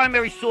two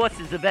primary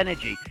sources of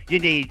energy? You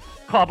need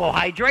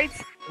carbohydrates,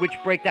 which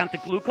break down to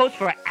glucose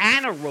for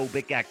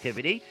anaerobic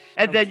activity,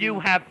 and then you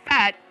have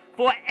fat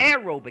for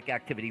aerobic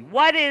activity.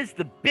 What is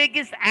the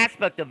biggest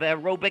aspect of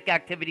aerobic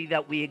activity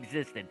that we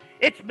exist in?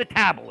 It's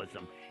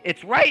metabolism.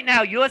 It's right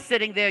now you're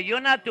sitting there, you're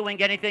not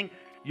doing anything.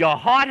 Your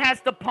heart has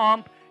to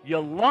pump,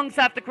 Your lungs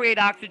have to create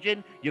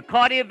oxygen. Your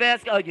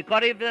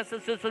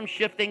cardiovascular system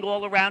shifting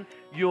all around.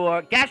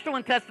 Your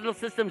gastrointestinal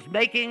system's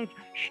making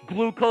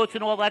glucose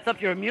and all that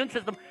stuff. Your immune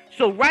system.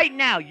 So right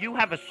now, you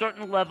have a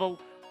certain level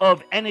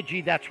of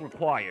energy that's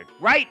required,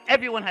 right?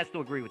 Everyone has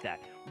to agree with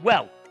that.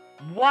 Well,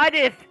 what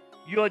if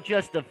you're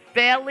just a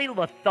fairly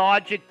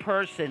lethargic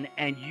person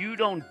and you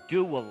don't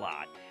do a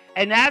lot?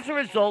 And as a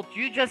result,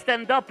 you just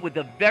end up with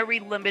a very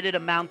limited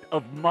amount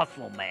of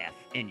muscle mass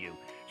in you.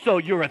 So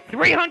you're a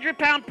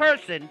 300-pound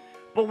person,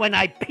 but when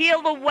I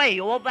peel away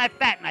all that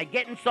fat and I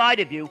get inside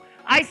of you,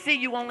 I see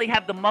you only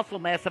have the muscle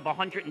mass of a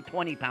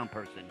 120-pound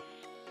person.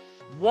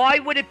 Why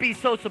would it be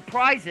so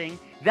surprising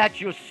that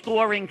you're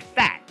storing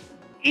fat?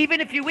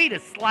 Even if you eat a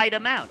slight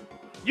amount.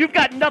 You've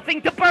got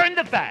nothing to burn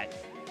the fat.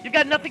 You've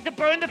got nothing to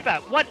burn the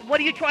fat. What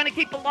are you trying to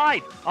keep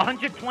alive?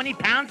 120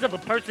 pounds of a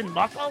person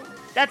muscle?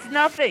 That's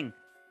nothing.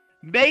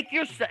 Make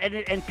your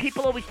and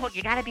people always talk,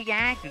 you gotta be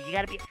active,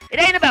 it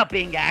ain't about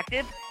being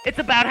active, it's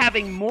about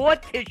having more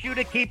tissue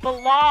to keep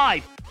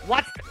alive.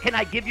 Can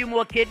I give you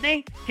more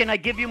kidney? Can I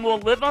give you more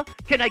liver?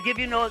 Can I give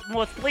you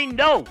more spleen?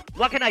 No.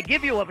 What can I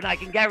give you of it? I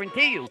can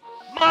guarantee you.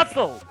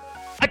 Muscle.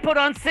 I put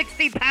on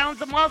 60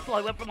 pounds of muscle.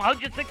 I went from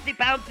 160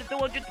 pounds to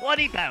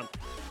 220 pounds.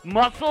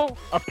 Muscle,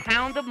 a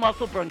pound of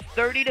muscle burns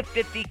 30 to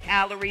 50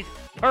 calories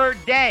per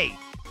day.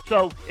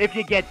 So if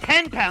you get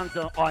 10 pounds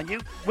on you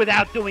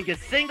without doing a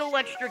single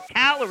extra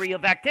calorie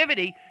of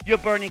activity, you're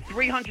burning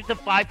 300 to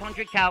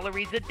 500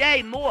 calories a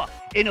day more.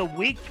 In a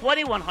week,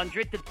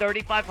 2,100 to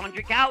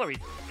 3,500 calories.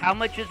 How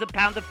much is a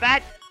pound of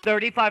fat?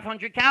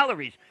 3,500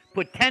 calories.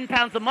 Put 10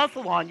 pounds of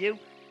muscle on you.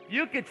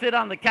 You could sit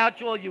on the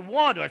couch all you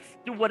want or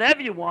do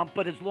whatever you want,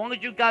 but as long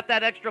as you got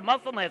that extra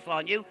muscle mass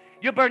on you,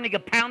 you're burning a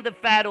pound of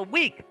fat a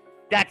week.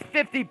 That's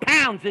 50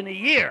 pounds in a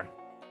year.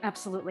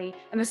 Absolutely.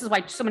 And this is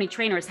why so many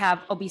trainers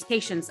have obese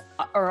patients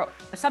or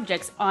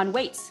subjects on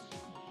weights.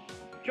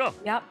 Sure.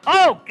 Yep.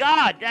 Oh,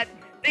 God.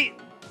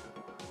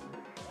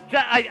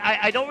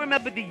 I don't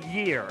remember the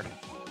year,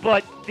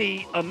 but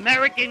the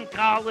American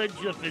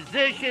College of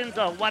Physicians,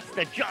 not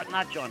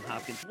John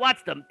Hopkins,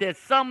 there's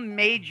some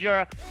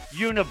major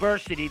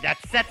university that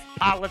sets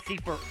policy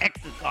for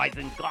exercise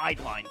and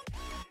guidelines.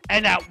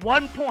 And at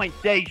one point,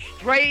 they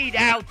straight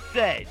out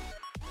said,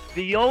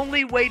 the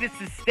only way to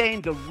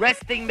sustain the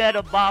resting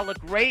metabolic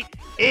rate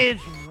is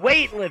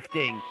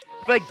weightlifting.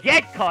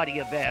 Forget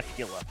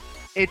cardiovascular.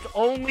 It's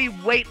only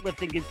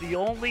weightlifting is the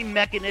only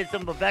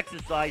mechanism of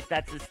exercise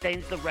that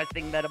sustains the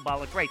resting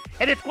metabolic rate.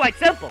 And it's quite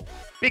simple,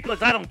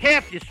 because I don't care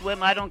if you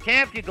swim, I don't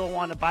care if you go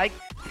on a bike.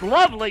 It's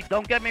lovely,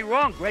 don't get me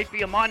wrong, great for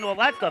your mind, all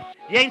that stuff.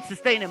 You ain't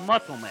sustaining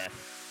muscle mass.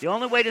 The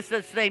only way to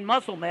sustain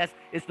muscle mass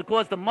is to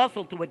cause the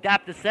muscle to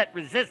adapt to set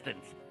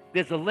resistance.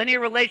 There's a linear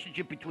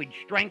relationship between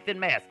strength and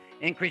mass.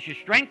 Increase your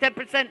strength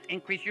 10%,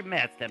 increase your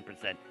mass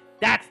 10%.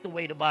 That's the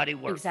way the body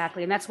works.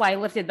 Exactly. And that's why I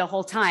lifted the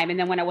whole time. And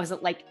then when I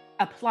wasn't like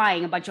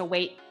applying a bunch of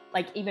weight,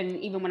 like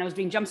even when I was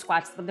doing jump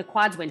squats, the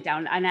quads went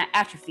down and I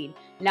atrophied.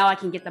 Now I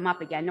can get them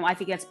up again. No, I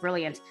think that's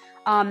brilliant.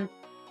 How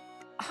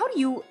do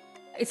you,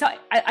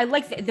 I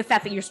like the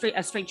fact that you're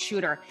a straight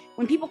shooter.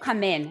 When people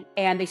come in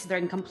and they sit there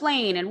and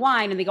complain and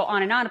whine and they go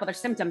on and on about their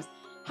symptoms,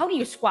 how do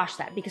you squash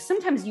that? Because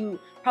sometimes you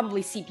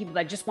probably see people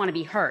that just want to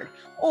be heard,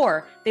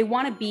 or they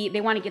want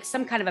to get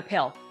some kind of a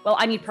pill. Well,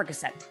 I need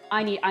Percocet.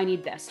 I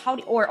need this.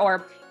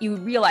 Or you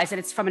realize that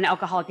it's from an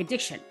alcoholic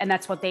addiction and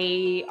that's what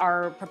they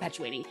are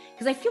perpetuating.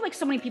 Because I feel like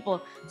so many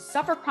people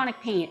suffer chronic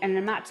pain and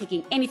I'm not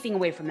taking anything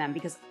away from them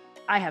because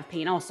I have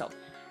pain also,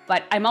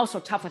 but I'm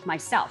also tough with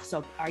myself.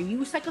 So are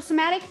you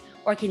psychosomatic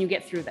or can you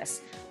get through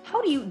this?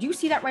 Do you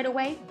see that right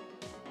away?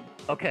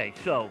 Okay,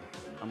 so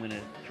I'm going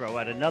to throw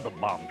out another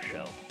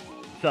bombshell.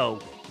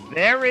 So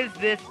there is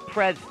this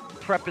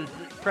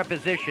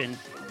preposition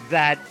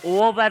that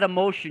all that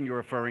emotion you're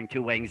referring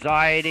to,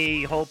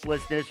 anxiety,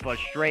 hopelessness,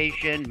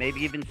 frustration, maybe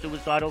even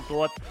suicidal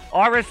thoughts,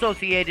 are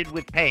associated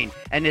with pain,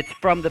 and it's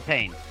from the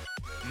pain.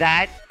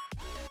 That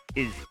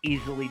is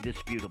easily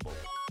disputable.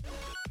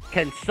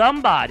 Can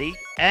somebody,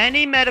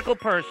 any medical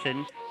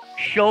person,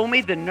 show me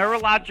the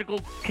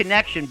neurological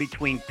connection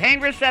between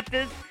pain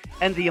receptors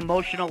and the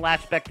emotional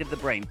aspect of the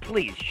brain?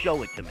 Please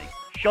show it to me.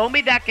 Show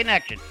me that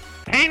connection.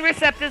 Pain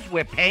receptors,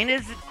 where pain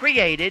is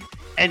created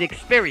and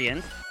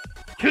experienced,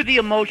 to the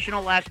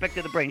emotional aspect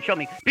of the brain. Show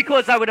me.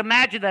 Because I would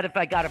imagine that if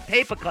I got a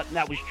paper cut and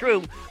that was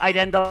true, I'd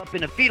end up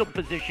in a fetal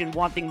position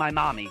wanting my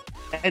mommy.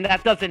 And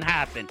that doesn't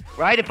happen,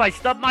 right? If I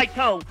stub my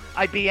toe,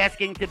 I'd be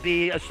asking to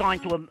be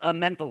assigned to a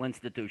mental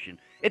institution.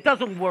 It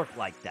doesn't work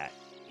like that.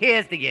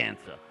 Here's the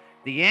answer.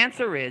 The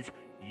answer is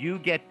you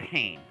get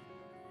pain.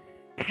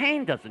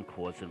 Pain doesn't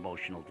cause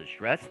emotional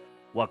distress.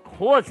 What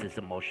causes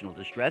emotional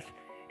distress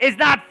is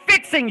not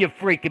fixing your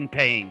freaking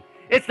pain.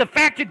 It's the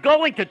fact you're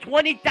going to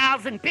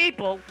 20,000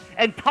 people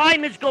and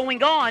time is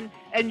going on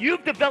and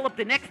you've developed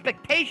an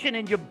expectation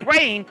in your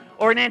brain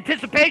or an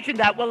anticipation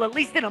that, well, at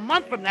least in a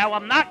month from now,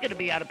 I'm not going to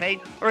be out of pain,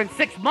 or in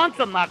 6 months,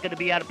 I'm not going to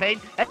be out of pain.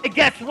 And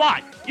guess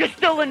what? You're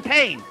still in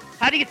pain.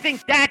 How do you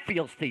think that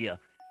feels to you?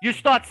 You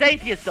start saying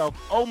to yourself,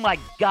 oh my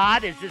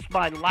God, is this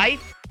my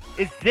life?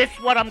 Is this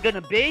what I'm going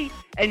to be?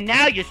 And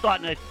now you're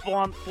starting to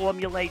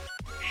formulate,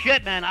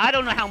 shit, man, I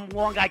don't know how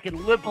long I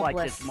can live like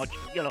this much,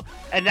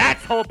 and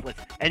that's hopeless.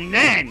 And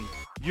then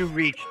you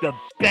reach the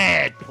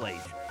bad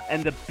place.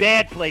 And the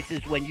bad place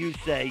is when you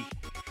say,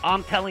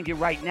 I'm telling you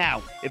right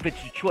now, if it's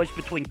a choice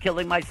between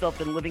killing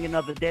myself and living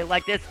another day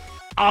like this,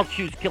 I'll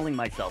choose killing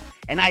myself.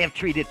 And I have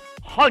treated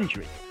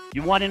hundreds.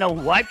 You want to know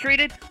who I've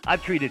treated?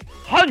 I've treated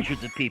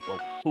hundreds of people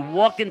who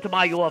walked into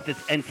my office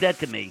and said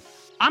to me,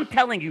 I'm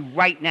telling you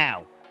right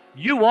now,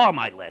 you are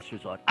my last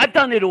resort. I've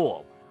done it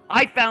all.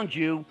 I found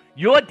you.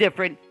 You're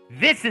different.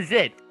 This is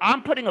it.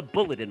 I'm putting a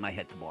bullet in my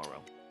head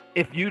tomorrow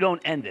if you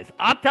don't end this.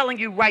 I'm telling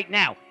you right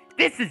now,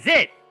 this is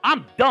it.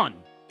 I'm done.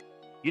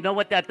 You know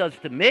what that does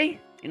to me?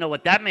 You know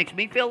what that makes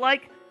me feel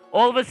like?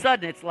 All of a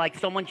sudden, it's like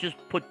someone just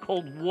put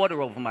cold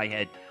water over my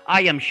head.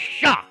 I am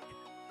shocked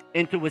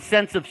into a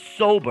sense of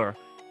sober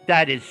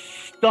that is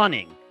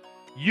stunning.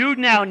 You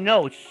now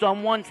know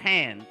someone's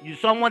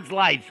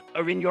lives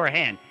are in your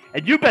hand,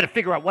 and you better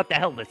figure out what the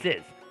hell this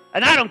is.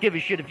 And I don't give a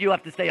shit if you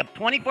have to stay up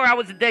 24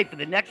 hours a day for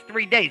the next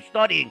 3 days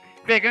studying,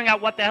 figuring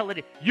out what the hell it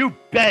is. You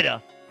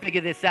better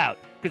figure this out,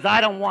 because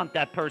I don't want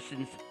that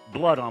person's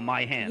blood on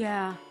my hands.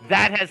 Yeah.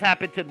 That has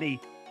happened to me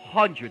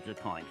hundreds of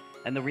times.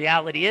 And the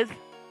reality is,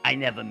 I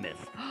never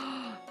missed.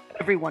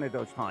 Every one of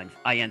those times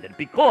I ended.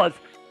 Because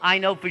I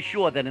know for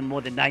sure that in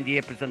more than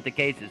 98% of the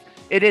cases,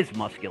 it is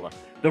muscular.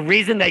 The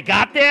reason they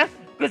got there?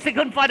 Because they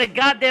couldn't find a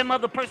goddamn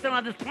other person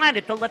on this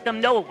planet to let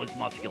them know it was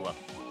muscular.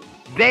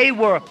 They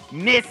were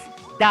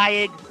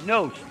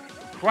misdiagnosed.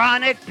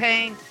 Chronic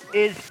pain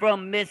is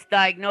from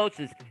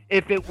misdiagnosis.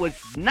 If it was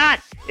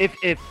not, if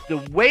the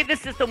way the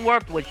system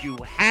worked was you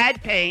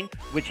had pain,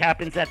 which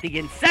happens at the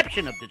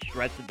inception of the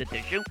stress of the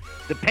tissue,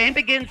 the pain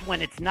begins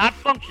when it's not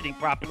functioning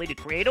properly to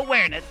create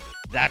awareness.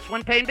 That's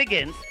when pain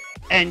begins.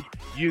 And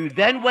you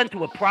then went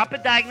to a proper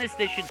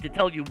diagnostician to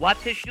tell you what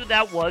tissue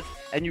that was,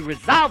 and you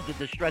resolved the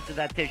distress of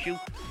that tissue.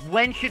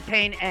 When should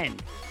pain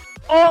end?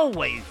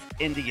 Always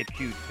in the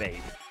acute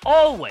phase.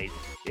 Always.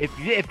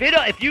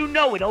 If you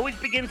know it always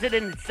begins at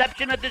an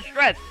inception of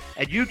distress,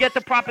 and you get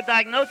the proper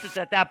diagnosis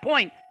at that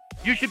point,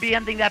 you should be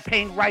ending that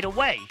pain right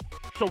away.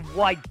 So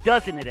why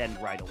doesn't it end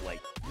right away?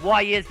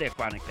 Why is there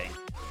chronic pain?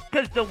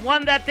 Because the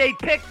one that they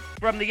picked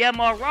from the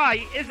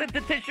MRI isn't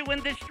the tissue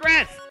in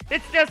distress.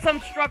 It's just some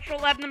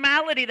structural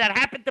abnormality that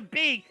happened to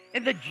be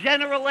in the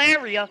general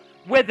area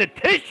where the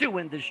tissue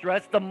in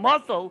distress, the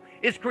muscle,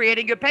 is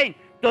creating your pain.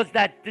 Does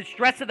that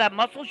distress of that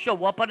muscle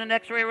show up on an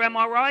X-ray or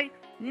MRI?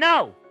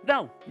 No,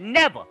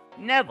 never.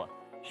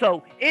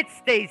 So it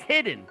stays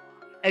hidden.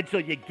 And so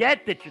you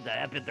get the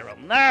epidural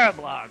nerve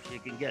blocks, you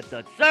can get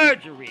the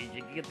surgeries,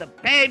 you can get the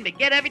pain, you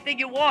get everything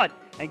you want.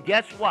 And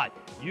guess what?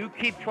 You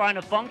keep trying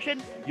to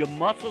function, your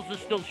muscles are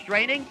still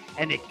straining,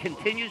 and it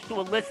continues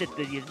to elicit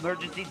the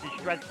emergency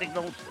distress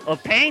signals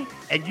of pain,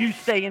 and you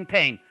stay in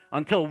pain.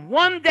 Until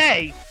one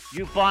day,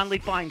 you finally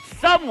find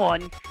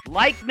someone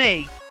like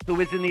me who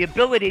is in the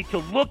ability to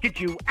look at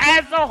you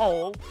as a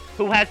whole,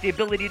 who has the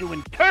ability to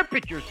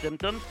interpret your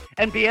symptoms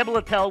and be able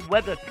to tell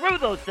whether through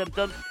those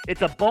symptoms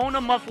it's a bone,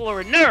 a muscle,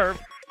 or a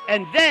nerve,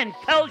 and then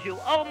tells you,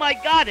 oh my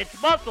God, it's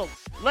muscle.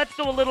 Let's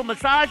do a little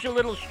massage, a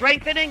little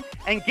strengthening,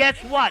 and guess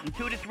what? In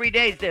 2 to 3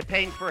 days, they're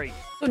pain-free.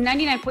 So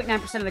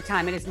 99.9% of the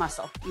time, it is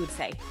muscle, you would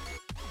say.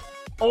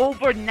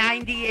 Over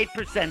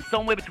 98%,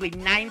 somewhere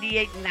between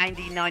 98 and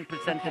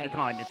 99% of the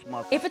time, it's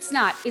muscle. If it's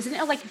not, isn't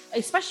it like,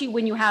 especially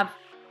when you have,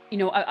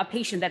 a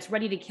patient that's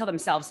ready to kill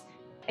themselves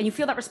and you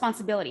feel that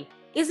responsibility,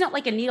 isn't it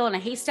like a needle in a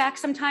haystack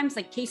sometimes?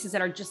 Like cases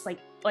that are just like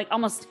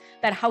almost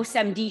that House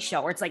MD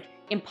show where it's like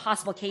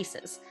impossible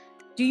cases.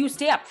 Do you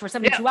stay up for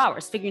 72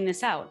 hours figuring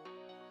this out?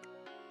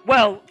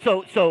 Well,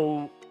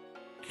 so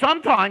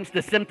sometimes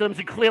the symptoms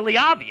are clearly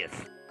obvious,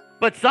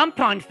 but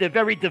sometimes they're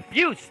very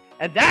diffuse.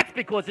 And that's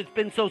because it's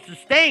been so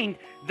sustained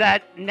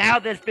that now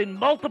there's been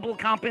multiple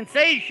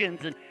compensations.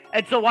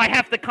 And so I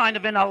have to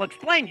and I'll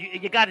explain,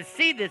 you got to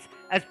see this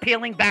as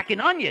peeling back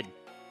an onion.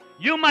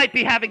 You might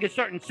be having a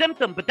certain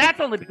symptom, but that's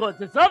only because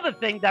this other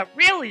thing that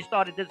really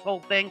started this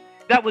whole thing,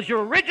 that was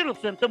your original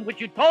symptom, which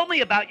you told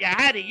me about you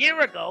had a year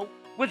ago,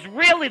 was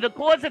really the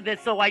cause of this.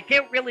 So I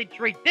can't really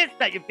treat this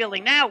that you're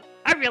feeling now.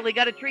 I really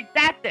got to treat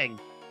that thing.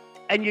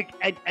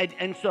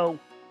 And so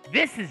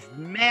this is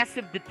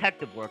massive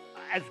detective work.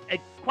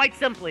 Quite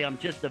simply, I'm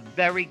just a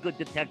very good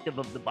detective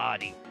of the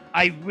body.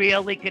 I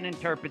really can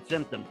interpret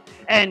symptoms.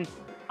 And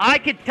I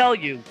could tell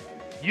you,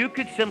 you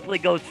could simply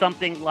go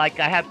something like,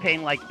 I have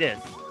pain like this,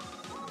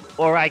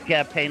 or I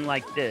have pain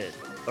like this,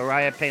 or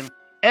I have pain.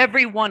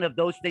 Every one of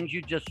those things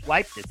you just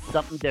swiped is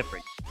something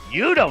different.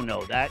 You don't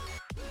know that.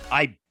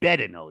 I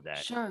better know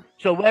that. Sure.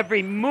 So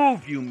every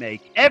move you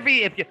make,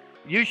 if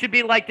you should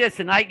be like this,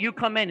 and you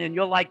come in and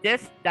you're like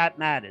this, that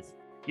matters.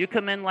 You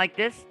come in like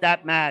this,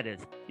 that matters.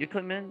 You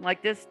come in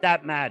like this,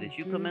 that matters.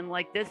 You come in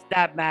like this,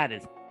 that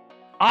matters.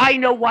 I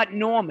know what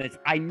norm is.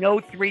 I know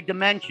 3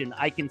 dimension.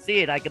 I can see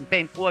it. I can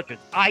paint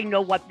portraits. I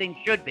know what things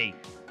should be.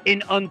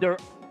 In under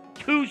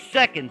 2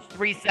 seconds,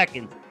 3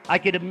 seconds, I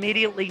could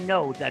immediately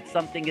know that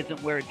something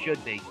isn't where it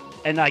should be.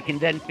 and I can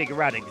then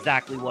figure out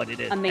exactly what it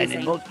is. Amazing. And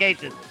in most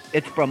cases,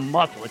 it's from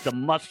muscle. It's a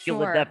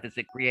muscular Sure.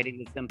 deficit creating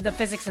the symptoms. The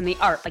physics and the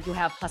art, like you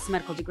have plus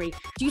medical degree.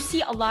 Do you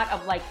see a lot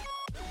of like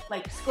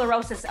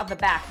sclerosis of the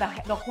back,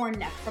 the horn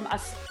neck from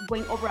us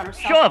going over on our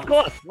cell Sure, of phones?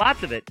 course,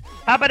 lots of it.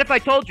 How about if I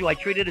told you I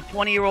treated a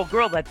 20-year-old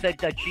girl that said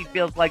that she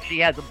feels like she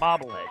has a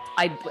bobblehead?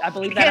 I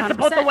believe She that can't 100%.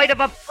 support the weight of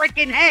a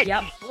freaking head.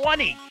 Yep. She's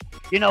 20.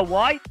 You know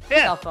why?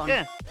 Yeah, Cell phone.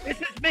 yeah. This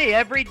is me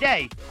every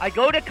day. I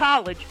go to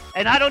college,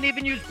 and I don't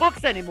even use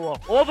books anymore.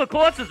 All the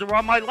courses are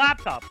on my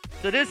laptop.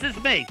 So this is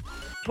me.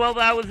 12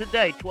 hours a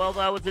day, 12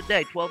 hours a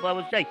day, 12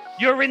 hours a day.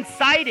 You're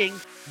inciting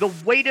the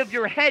weight of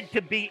your head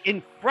to be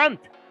in front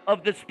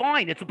of the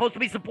spine. It's supposed to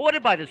be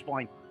supported by the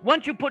spine.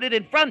 Once you put it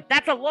in front,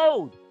 that's a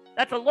load.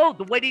 That's a load.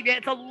 The weight of your,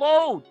 it's a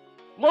load.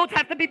 Loads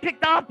have to be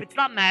picked up. It's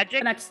not magic.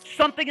 And that's-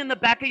 Something in the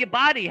back of your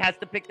body has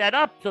to pick that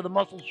up, so the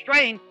muscles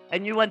strain,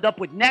 and you end up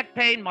with neck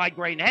pain,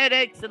 migraine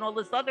headaches, and all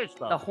this other The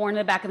stuff. horn in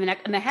the back of the neck,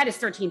 and the head is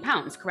 13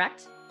 pounds,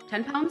 correct?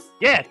 10 pounds?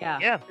 Yeah, Yeah.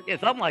 yeah,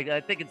 something like that.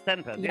 I think it's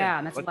 10 pounds. Yeah,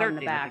 and that's or a lot in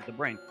the 13, I back. think, the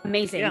brain.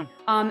 Amazing. Yeah.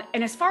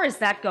 And as far as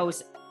that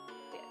goes,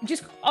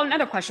 just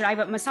another question. I have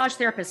a massage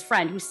therapist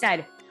friend who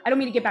said, I don't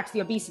mean to get back to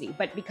the obesity,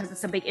 but because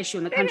it's a big issue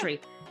in the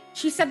country,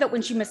 she said that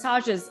when she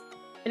massages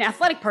an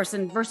athletic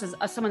person versus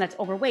someone that's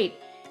overweight,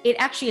 it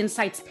actually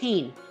incites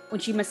pain when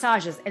she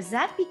massages. Is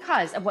that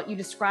because of what you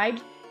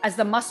described as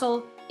the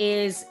muscle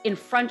is in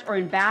front or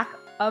in back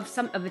of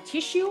some of the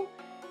tissue?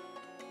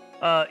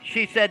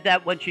 She said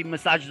that when she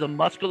massages a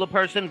muscular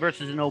person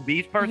versus an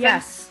obese person,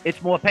 Yes.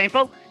 it's more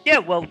painful. Yeah,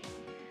 well,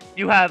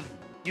 you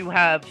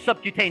have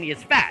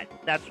subcutaneous fat.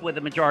 That's where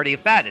the majority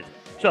of fat is.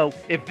 So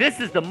if this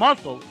is the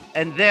muscle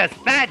and there's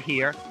fat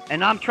here,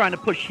 and I'm trying to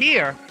push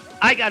here,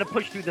 I got to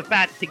push through the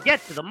fat to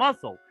get to the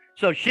muscle.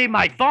 So she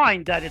might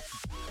find that it's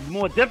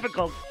more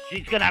difficult.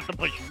 She's going to have to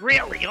push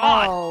really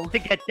hard Oh. to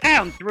get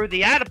down through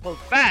the adipose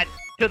fat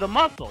to the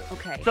muscle.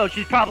 Okay. So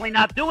she's probably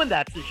not doing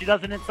that, so she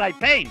doesn't incite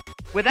pain.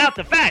 Without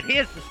the fat,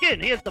 here's the skin,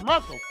 here's the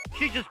muscle.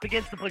 She just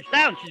begins to push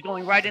down. She's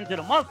going right into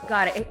the muscle.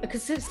 Got it.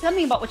 Because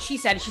something about what she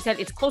said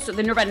it's closer,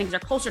 the nerve endings are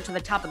closer to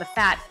the top of the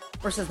fat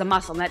versus the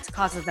muscle, and that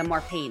causes them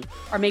more pain.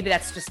 Or maybe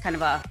that's just kind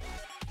of a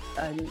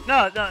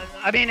No.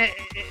 I mean,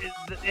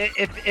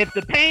 if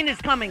the pain is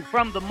coming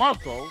from the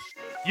muscle,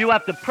 you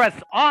have to press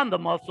on the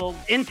muscle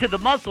into the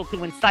muscle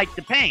to incite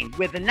the pain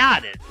where the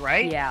knot is,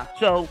 right? Yeah.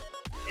 So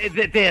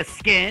there's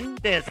skin,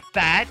 there's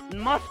fat,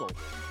 and muscle.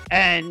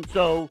 And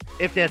so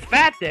if there's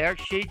fat there,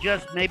 she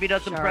just maybe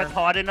doesn't Sure. press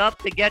hard enough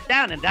to get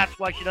down, and that's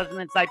why she doesn't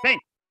incite pain.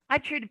 I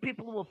treated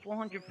people who were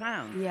 400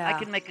 pounds. Yeah. I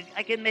can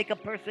make a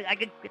person.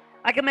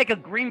 I can make a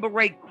Green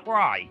Beret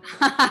cry.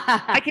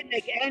 I can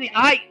make any.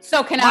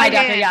 So can my I,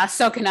 Doctor. hand- Yeah,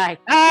 so can I.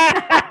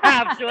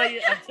 I'm sure.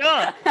 I'm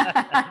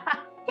sure.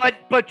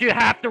 But you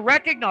have to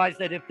recognize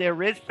that if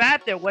there is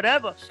fat there,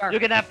 whatever, Sure. you're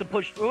gonna have to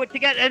push through it to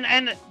get.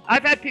 And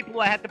I've had people who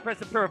I had to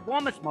press a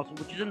piriformis muscle,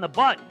 which is in the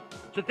butt.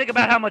 So think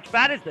about how much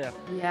fat is there.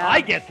 Yeah.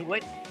 I get to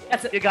it.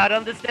 That's You got to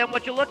understand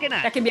what you're looking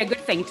that at. can be a good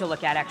thing to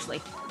look at,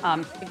 actually,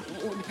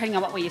 depending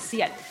on what way you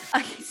see it.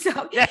 Okay,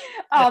 so, Yeah.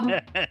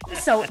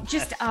 so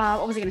just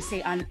what was I going to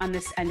say on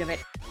this end of it?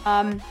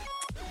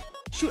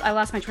 Shoot, I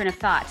lost my train of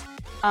thought.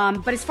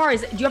 But as far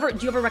as do you ever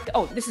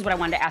this is what I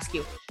wanted to ask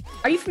you.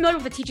 Are you familiar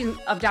with the teaching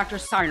of Dr.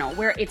 Sarno,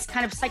 where it's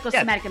kind of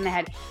psychosomatic in the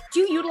head? Do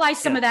you utilize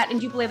some of that, and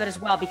do you believe that as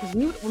well? Because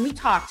when we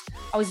talked,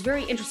 I was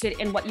very interested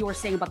in what you were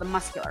saying about the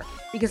muscular,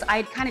 because I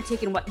had kind of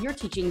taken what your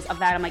teachings of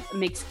that. I'm like, it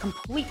makes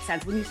complete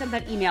sense. When you sent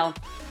that email,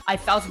 I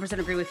 1000%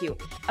 agree with you.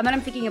 And then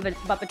I'm thinking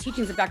about the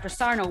teachings of Dr.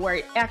 Sarno, where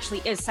it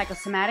actually is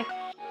psychosomatic,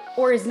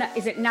 or is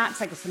it not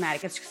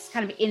psychosomatic? It's just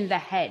kind of in the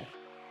head.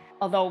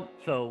 Although,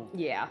 So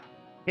yeah.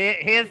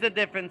 here's the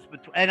difference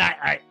between. And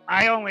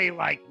I only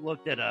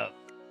looked at a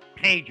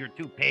page or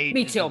 2 pages.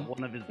 Me too. Of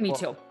one of his Me books.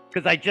 too.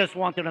 Because I just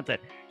want to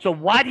understand. So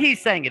what he's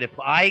saying, and if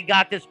I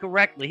got this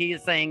correctly, he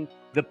is saying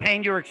the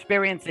pain you're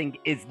experiencing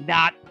is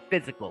not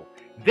physical.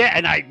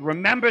 And I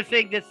remember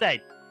seeing this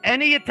said,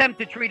 any attempt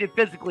to treat it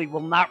physically will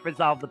not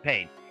resolve the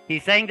pain.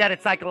 He's saying that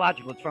it's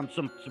psychological. It's from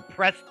some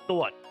suppressed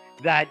thought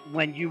that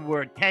when you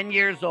were 10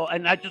 years old,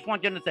 and I just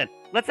want you to understand,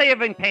 let's say you're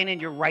having pain in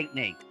your right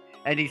knee.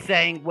 And he's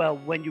saying, well,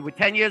 when you were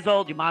 10 years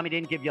old, your mommy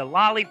didn't give you a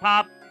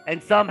lollipop,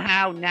 and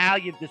somehow now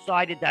you've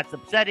decided that's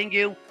upsetting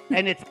you,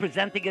 and it's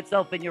presenting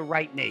itself in your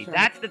right knee. Sure.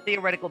 That's the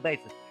theoretical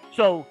basis.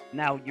 So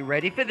now you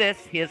ready for this?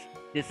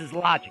 This is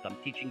logic. I'm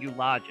teaching you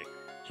logic.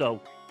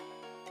 So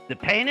the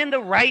pain in the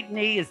right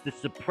knee is the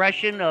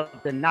suppression of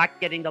the not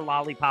getting the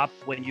lollipop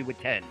when you were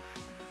 10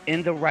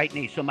 in the right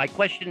knee. So my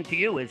question to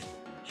you is,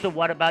 so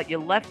what about your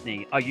left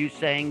knee? Are you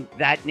saying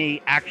that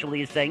knee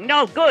actually is saying,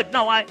 no, good,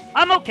 no,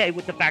 I'm okay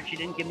with the fact she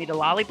didn't give me the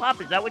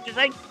lollipop? Is that what you're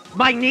saying?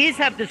 My knees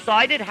have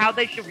decided how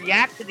they should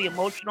react to the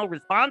emotional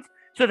response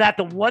so that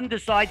the one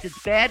decides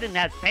it's bad and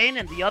has pain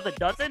and the other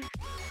doesn't?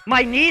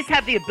 My knees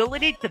have the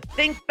ability to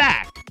think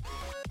back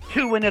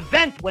to an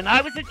event when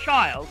I was a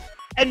child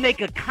and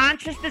make a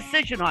conscious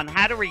decision on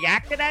how to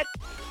react to that?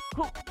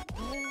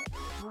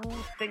 Who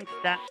thinks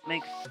that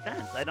makes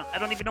sense? I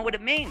don't even know what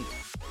it means.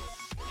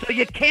 So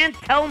you can't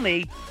tell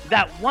me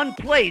that one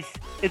place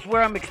is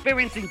where I'm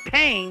experiencing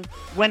pain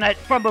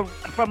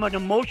from an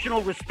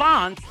emotional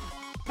response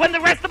when the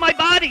rest of my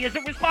body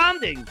isn't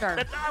responding. Sure.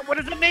 What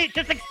does it mean?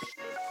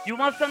 You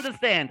must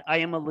understand, I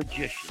am a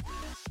logician.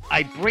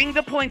 I bring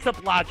the points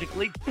up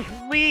logically.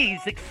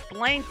 Please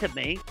explain to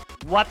me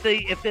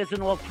if there's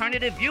an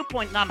alternative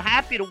viewpoint, and I'm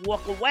happy to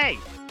walk away.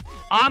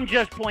 I'm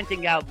just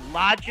pointing out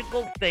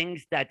logical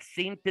things that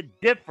seem to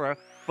differ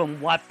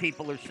from what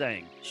people are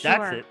saying. Sure.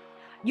 That's it.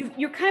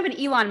 You're kind of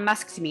an Elon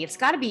Musk to me. It's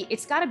got to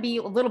be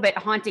a little bit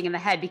haunting in the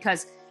head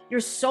because you're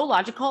so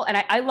logical.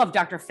 And I love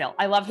Dr. Phil.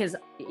 I love he's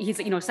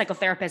a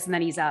psychotherapist, and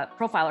then he's a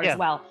profiler as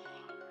well.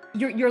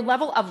 Your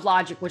level of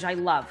logic, which I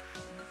love.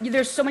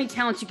 There's so many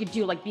talents you could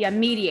do, like be a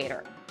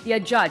mediator, be a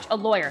judge, a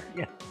lawyer.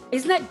 Yeah.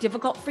 Isn't that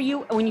difficult for you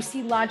when you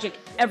see logic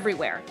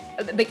everywhere?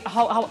 Like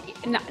how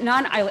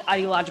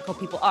non-ideological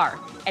people are,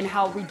 and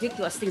how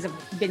ridiculous things have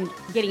been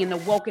getting in the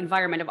woke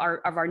environment of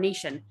our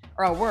nation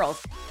or our world.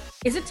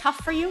 Is it tough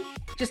for you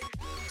just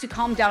to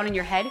calm down in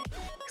your head?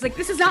 Because like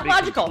this is not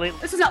logical.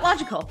 This is not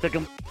logical.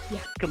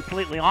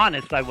 Completely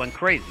honest, I went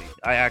crazy.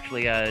 I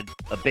actually had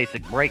a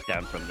basic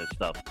breakdown from this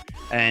stuff,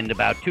 and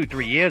about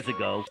 2-3 years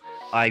ago,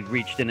 I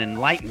reached an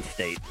enlightened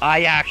state.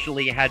 I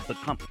actually had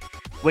become.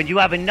 When you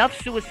have enough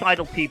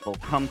suicidal people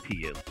come to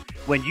you,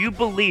 when you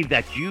believe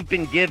that you've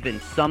been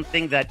given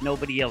something that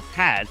nobody else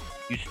has,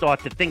 you start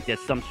to think there's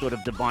some sort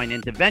of divine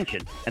intervention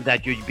and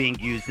that you're being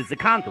used as a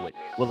conduit.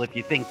 Well, if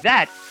you think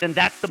that, then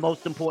that's the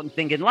most important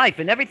thing in life,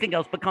 and everything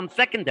else becomes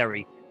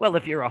secondary. Well,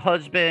 if you're a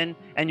husband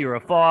and you're a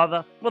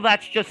father, well,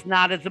 that's just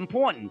not as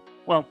important.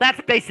 Well,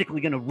 that's basically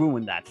going to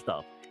ruin that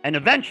stuff. And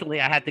eventually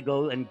I had to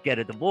go and get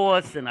a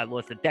divorce, and I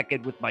lost a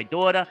decade with my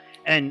daughter,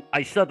 and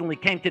I suddenly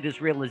came to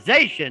this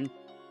realization,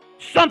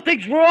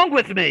 something's wrong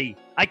with me.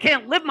 I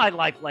can't live my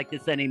life like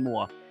this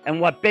anymore.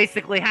 And what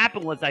basically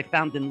happened was I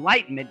found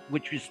enlightenment,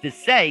 which was to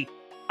say,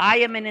 I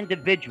am an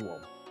individual.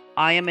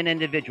 I am an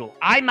individual.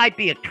 I might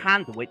be a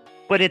conduit,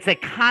 but it's a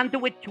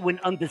conduit to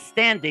an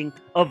understanding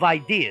of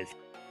ideas.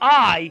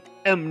 I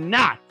am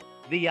not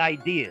the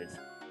ideas.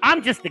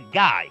 I'm just a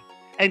guy.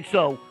 And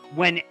so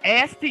when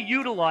asked to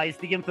utilize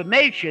the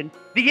information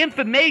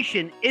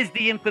is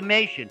the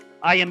information.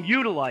 I am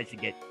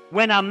utilizing it.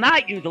 When I'm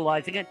not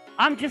utilizing it,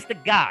 I'm just a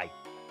guy.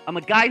 I'm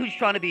a guy who's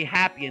trying to be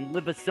happy and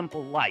live a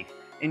simple life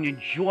and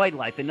enjoy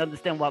life and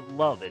understand what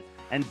love is.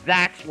 And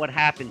that's what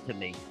happened to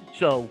me.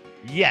 So,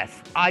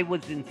 yes, I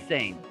was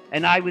insane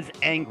and I was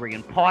angry.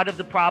 And part of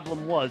the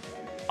problem was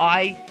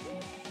I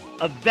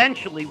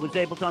eventually was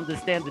able to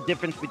understand the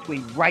difference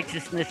between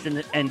righteousness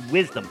and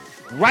wisdom.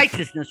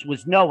 Righteousness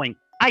was knowing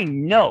I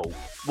know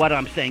what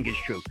I'm saying is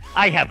true.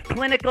 I have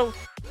clinical,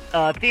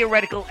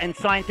 theoretical, and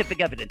scientific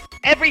evidence.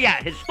 Every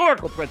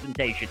historical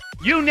presentation,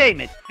 you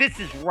name it, this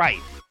is right.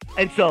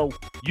 And so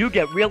you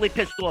get really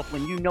pissed off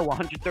when you know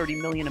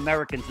 130 million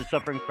Americans are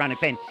suffering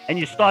chronic pain, and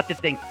you start to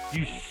think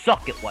you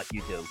suck at what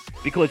you do.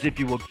 Because if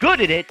you were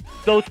good at it,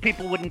 those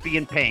people wouldn't be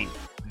in pain.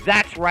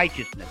 That's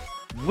righteousness.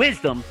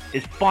 Wisdom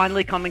is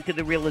finally coming to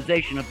the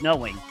realization of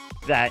knowing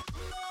that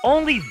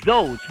only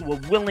those who are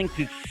willing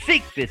to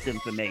seek this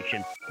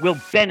information will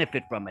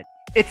benefit from it.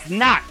 It's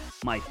not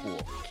my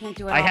fault. Can't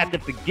do it. I had to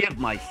forgive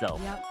myself.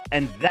 Yep.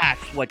 And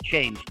that's what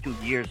changed 2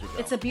 years ago.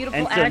 It's a beautiful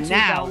and so attitude,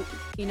 now,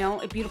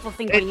 though. A beautiful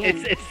thing going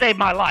in. It saved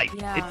my life.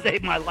 Yeah. It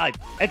saved my life.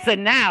 And so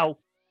now,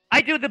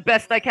 I do the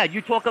best I can.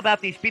 You talk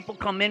about these people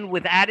come in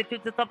with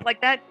attitudes and stuff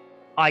like that.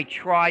 I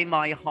try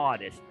my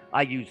hardest.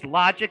 I use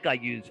logic. I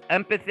use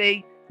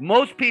empathy.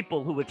 Most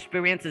people who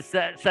experience a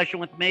session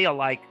with me are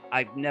like,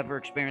 I've never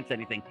experienced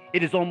anything.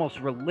 It is almost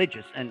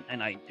religious, and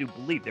I do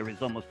believe there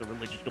is almost a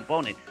religious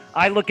component.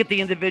 I look at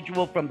the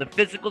individual from the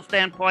physical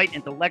standpoint,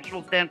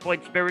 intellectual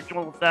standpoint,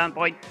 spiritual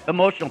standpoint,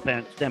 emotional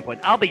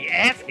standpoint. I'll be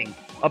asking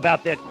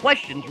about their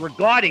questions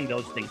regarding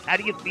those things. How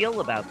do you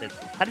feel about this?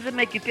 How does it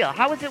make you feel?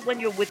 How is it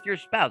when you're with your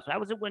spouse?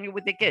 How is it when you're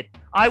with your kid?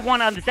 I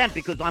want to understand,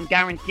 because I'm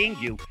guaranteeing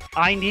you,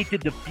 I need to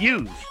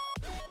diffuse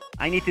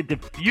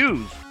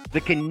the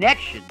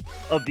connection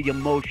of the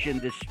emotion,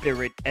 the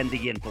spirit, and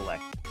the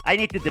intellect. I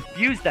need to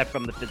diffuse that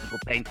from the physical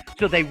pain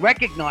so they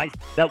recognize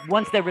that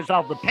once they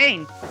resolve the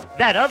pain,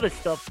 that other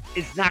stuff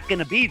is not going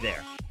to be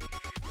there.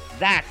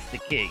 That's the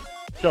key.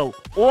 So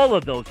all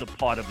of those are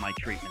part of my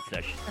treatment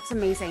session. That's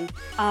amazing.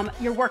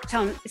 Your work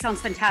sounds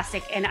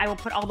fantastic, and I will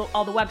put all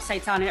the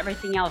websites on and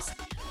everything else.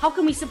 How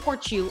can we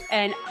support you,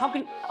 and how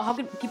can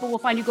people will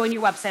find you? Go on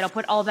your website. I'll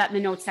put all of that in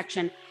the notes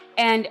section.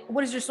 And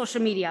what is your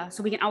social media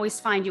so we can always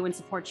find you and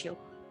support you?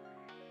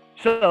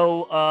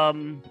 So,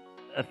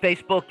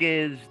 Facebook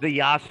is the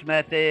Yas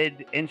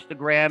Method.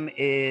 Instagram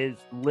is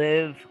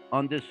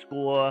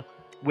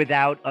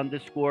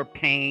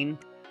live_without_pain.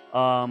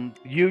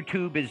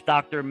 YouTube is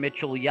Dr.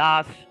 Mitchell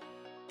Yas.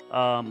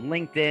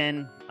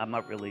 LinkedIn, I'm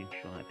not really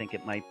sure. I think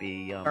it might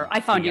be. I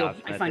found you. I'll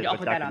put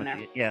that on there.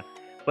 Yeah,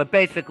 but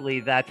basically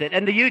that's it.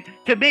 And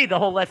to me, the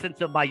whole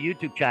essence of my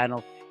YouTube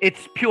channel,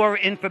 it's pure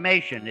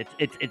information.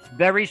 It's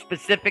very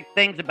specific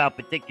things about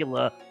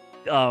particular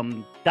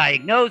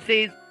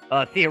diagnoses.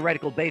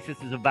 theoretical basis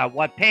about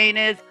what pain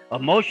is,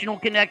 emotional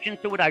connection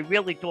to it. I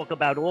really talk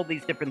about all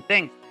these different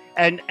things.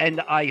 And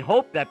I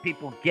hope that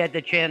people get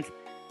the chance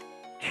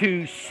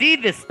to see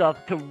this stuff.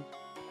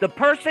 The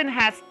person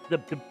has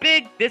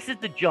this is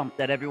the jump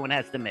that everyone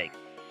has to make.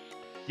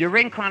 You're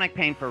in chronic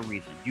pain for a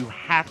reason. You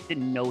have to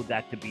know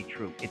that to be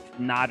true. It's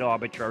not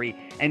arbitrary,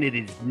 and it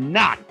is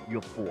not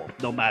your fault,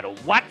 no matter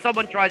what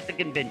someone tries to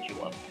convince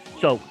you of.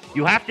 So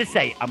you have to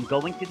say, I'm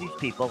going to these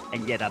people,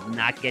 and yet I'm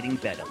not getting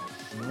better.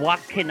 What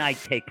can I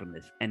take from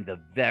this? And the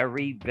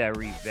very,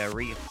 very,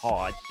 very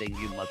hard thing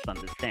you must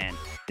understand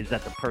is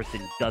that the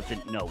person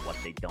doesn't know what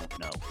they don't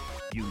know.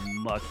 You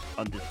must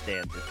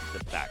understand this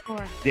is a fact.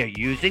 Sure. They're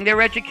using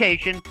their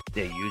education,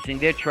 they're using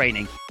their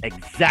training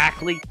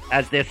exactly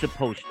as they're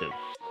supposed to.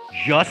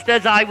 Just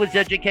as I was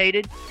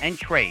educated and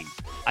trained,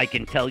 I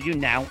can tell you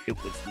now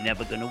it was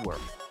never going to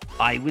work.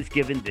 I was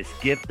given this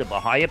gift of a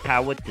higher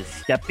power to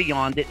step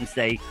beyond it and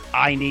say,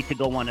 I need to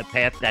go on a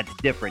path that's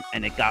different,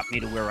 and it got me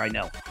to where I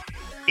know.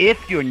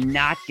 If you're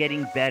not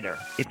getting better,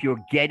 if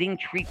you're getting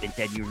treatment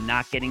and you're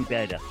not getting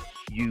better,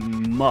 you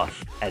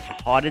must, as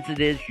hard as it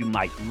is, you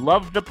might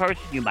love the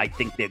person, you might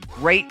think they're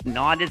great and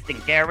honest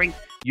and caring,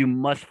 you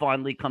must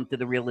finally come to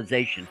the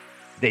realization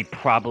they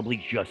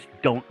probably just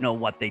don't know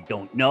what they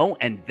don't know,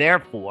 and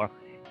therefore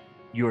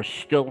you're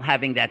still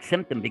having that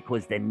symptom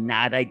because they're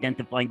not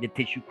identifying the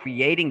tissue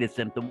creating the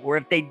symptom. Or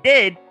if they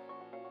did,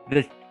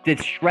 the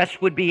stress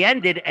would be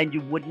ended and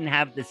you wouldn't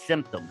have the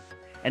symptom.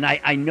 And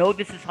I know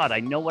this is hard.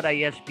 I know what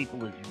I ask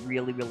people is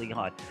really, really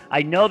hard.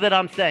 I know that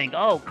I'm saying,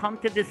 oh, come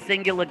to this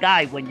singular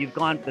guy when you've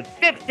gone for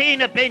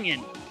 15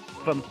 opinions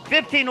from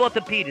 15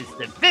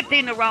 orthopedists and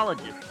 15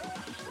 neurologists.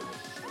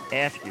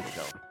 Ask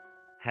yourself,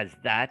 has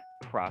that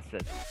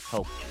process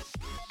helped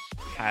you?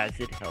 Has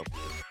it helped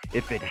you?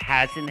 If it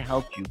hasn't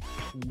helped you,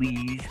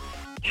 please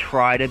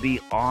try to be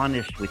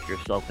honest with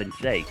yourself and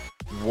say,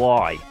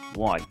 why?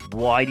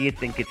 Why do you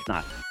think it's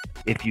not?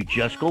 If you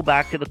just go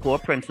back to the core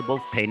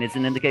principles, pain is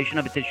an indication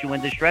of a tissue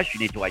in distress. You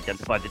need to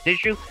identify the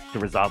tissue to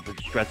resolve the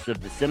distress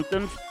of the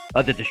symptoms,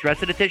 the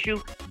distress of the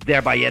tissue,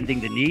 thereby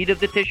ending the need of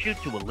the tissue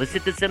to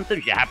elicit the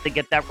symptoms. You have to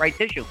get that right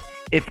tissue.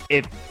 If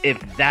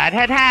that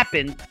had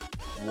happened,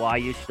 why are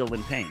you still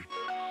in pain?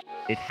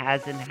 It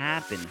hasn't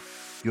happened.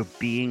 You're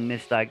being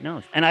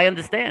misdiagnosed. And I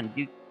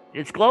understand.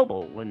 It's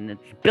global, and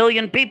it's a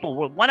billion people.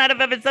 We're 1 out of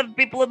every 7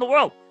 people in the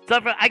world. So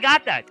I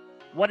got that.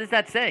 What is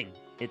that saying?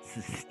 It's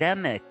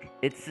systemic.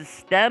 It's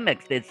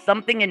systemic. There's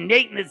something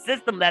innate in the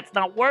system that's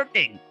not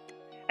working.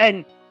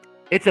 And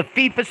it's a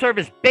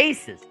fee-for-service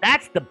basis.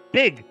 That's the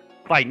big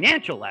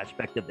financial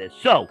aspect of this.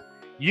 So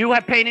you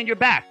have pain in your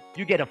back.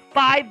 You get a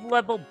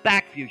 5-level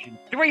back fusion,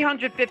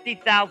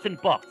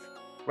 $350,000,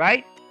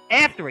 right?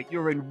 After it,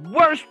 you're in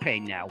worse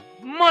pain now,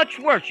 much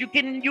worse.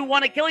 You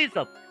want to kill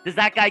yourself. Does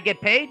that guy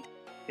get paid?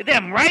 You're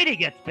damn right he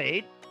gets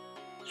paid.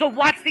 So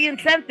what's the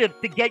incentive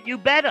to get you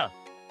better?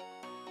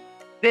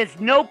 There's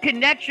no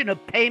connection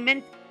of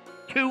payment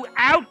to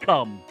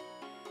outcome.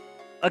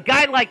 A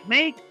guy like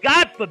me,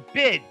 God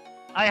forbid,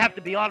 I have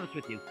to be honest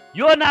with you,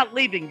 you're not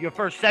leaving your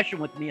first session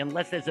with me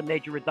unless there's a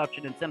major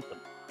reduction in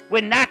symptoms.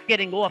 We're not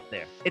getting off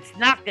there. It's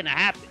not going to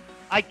happen.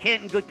 I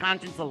can't in good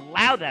conscience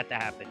allow that to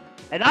happen.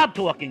 And I'm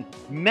talking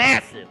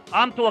massive.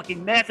 I'm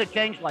talking massive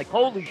change like,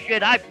 holy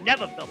shit, I've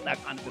never felt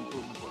that kind of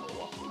improvement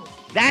before.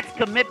 That's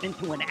commitment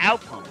to an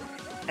outcome.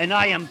 And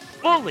I am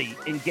fully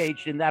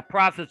engaged in that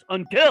process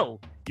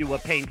until you are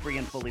pain-free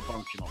and fully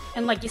functional.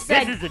 And like you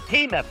said, this is a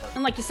team effort.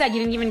 And like you said, you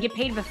didn't even get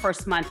paid the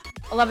first month,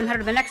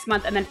 $1,100 the next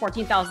month, and then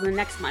 $14,000 the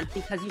next month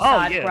because you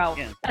saw it grow.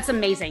 Yeah. That's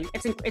amazing.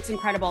 It's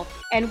incredible.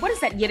 And what is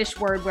that Yiddish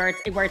word where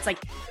it's like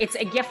it's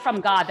a gift from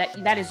God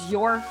that is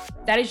your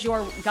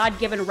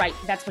God-given right.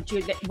 That's what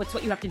you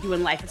have to do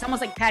in life. It's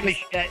almost like Patty.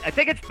 I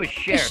think it's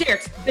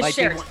beshert.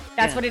 Beshert.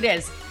 That's what it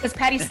is. Because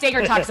Patty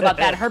Stager talks about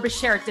that. Her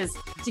beshert is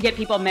to get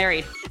people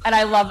married, and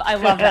I love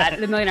that.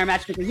 The Millionaire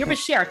Matchmaker. Your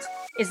beshert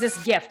is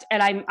this gift,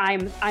 and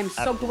I'm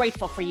so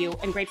grateful for you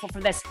and grateful for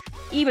this.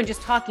 Even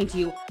just talking to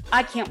you,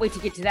 I can't wait to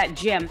get to that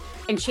gym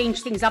and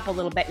change things up a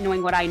little bit,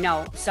 knowing what I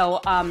know.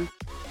 So,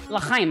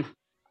 L'chaim,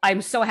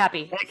 I'm so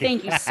happy.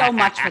 Thank you so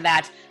much for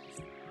that.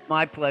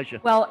 My pleasure.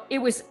 Well, it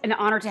was an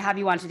honor to have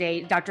you on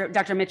today,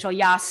 Dr. Mitchell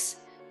Yas,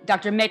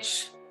 Dr.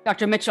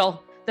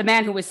 Mitchell, the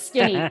man who was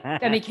skinny,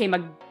 then became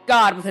a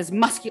god with his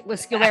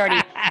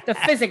muscularity, the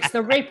physics,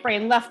 the right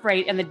brain, left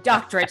brain, and the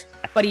doctorate.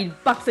 But he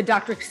bucked the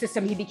doctorate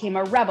system. He became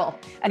a rebel,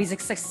 and he's a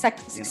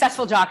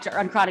successful doctor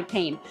on chronic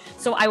pain.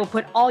 So I will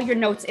put all your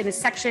notes in this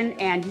section,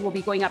 and you will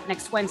be going up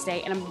next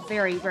Wednesday. And I'm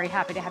very, very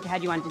happy to have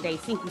had you on today.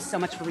 Thank you so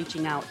much for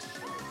reaching out.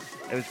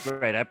 It was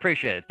great. I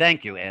appreciate it.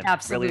 Thank you, Anne.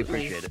 Absolutely. Really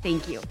appreciate it.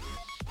 Thank you.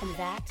 And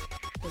that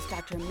was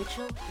Dr.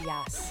 Mitchell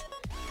Yas,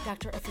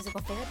 doctor of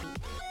physical therapy,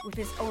 with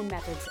his own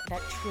methods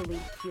that truly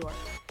cure.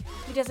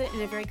 He does it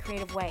in a very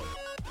creative way,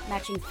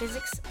 matching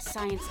physics,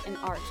 science, and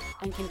art,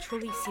 and can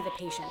truly see the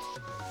patient.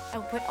 I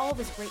will put all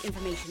this great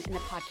information in the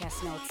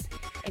podcast notes,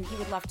 and he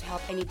would love to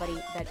help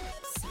anybody that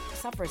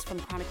suffers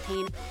from chronic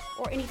pain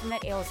or anything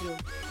that ails you.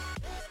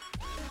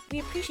 We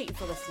appreciate you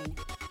for listening.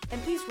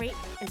 And please rate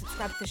and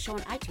subscribe to the show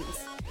on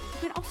iTunes.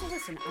 You can also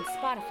listen on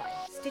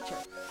Spotify, Stitcher,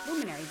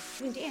 Luminary,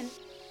 TuneIn,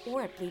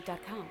 or at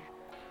Bleed.com.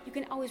 You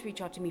can always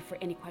reach out to me for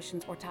any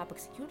questions or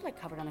topics you would like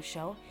covered on the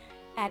show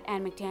at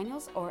Ann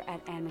McDaniels or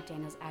at Ann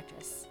McDaniels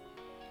Actress.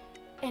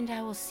 And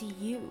I will see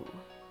you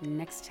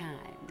next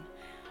time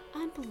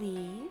on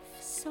Believe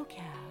SoCal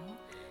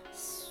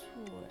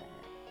Sweat.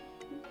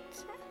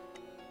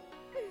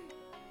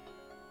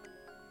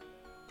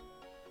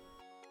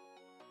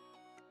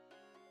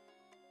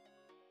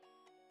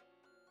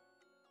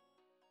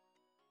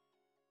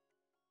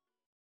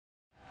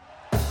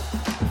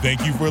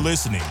 Thank you for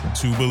listening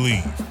to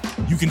Believe.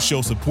 You can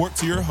show support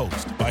to your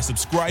host by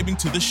subscribing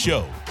to the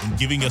show and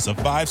giving us a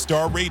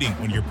 5-star rating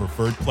on your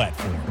preferred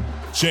platform.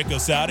 Check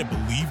us out at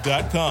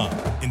Believe.com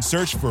and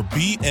search for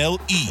BLEAV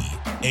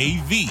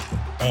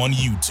on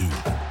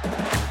YouTube.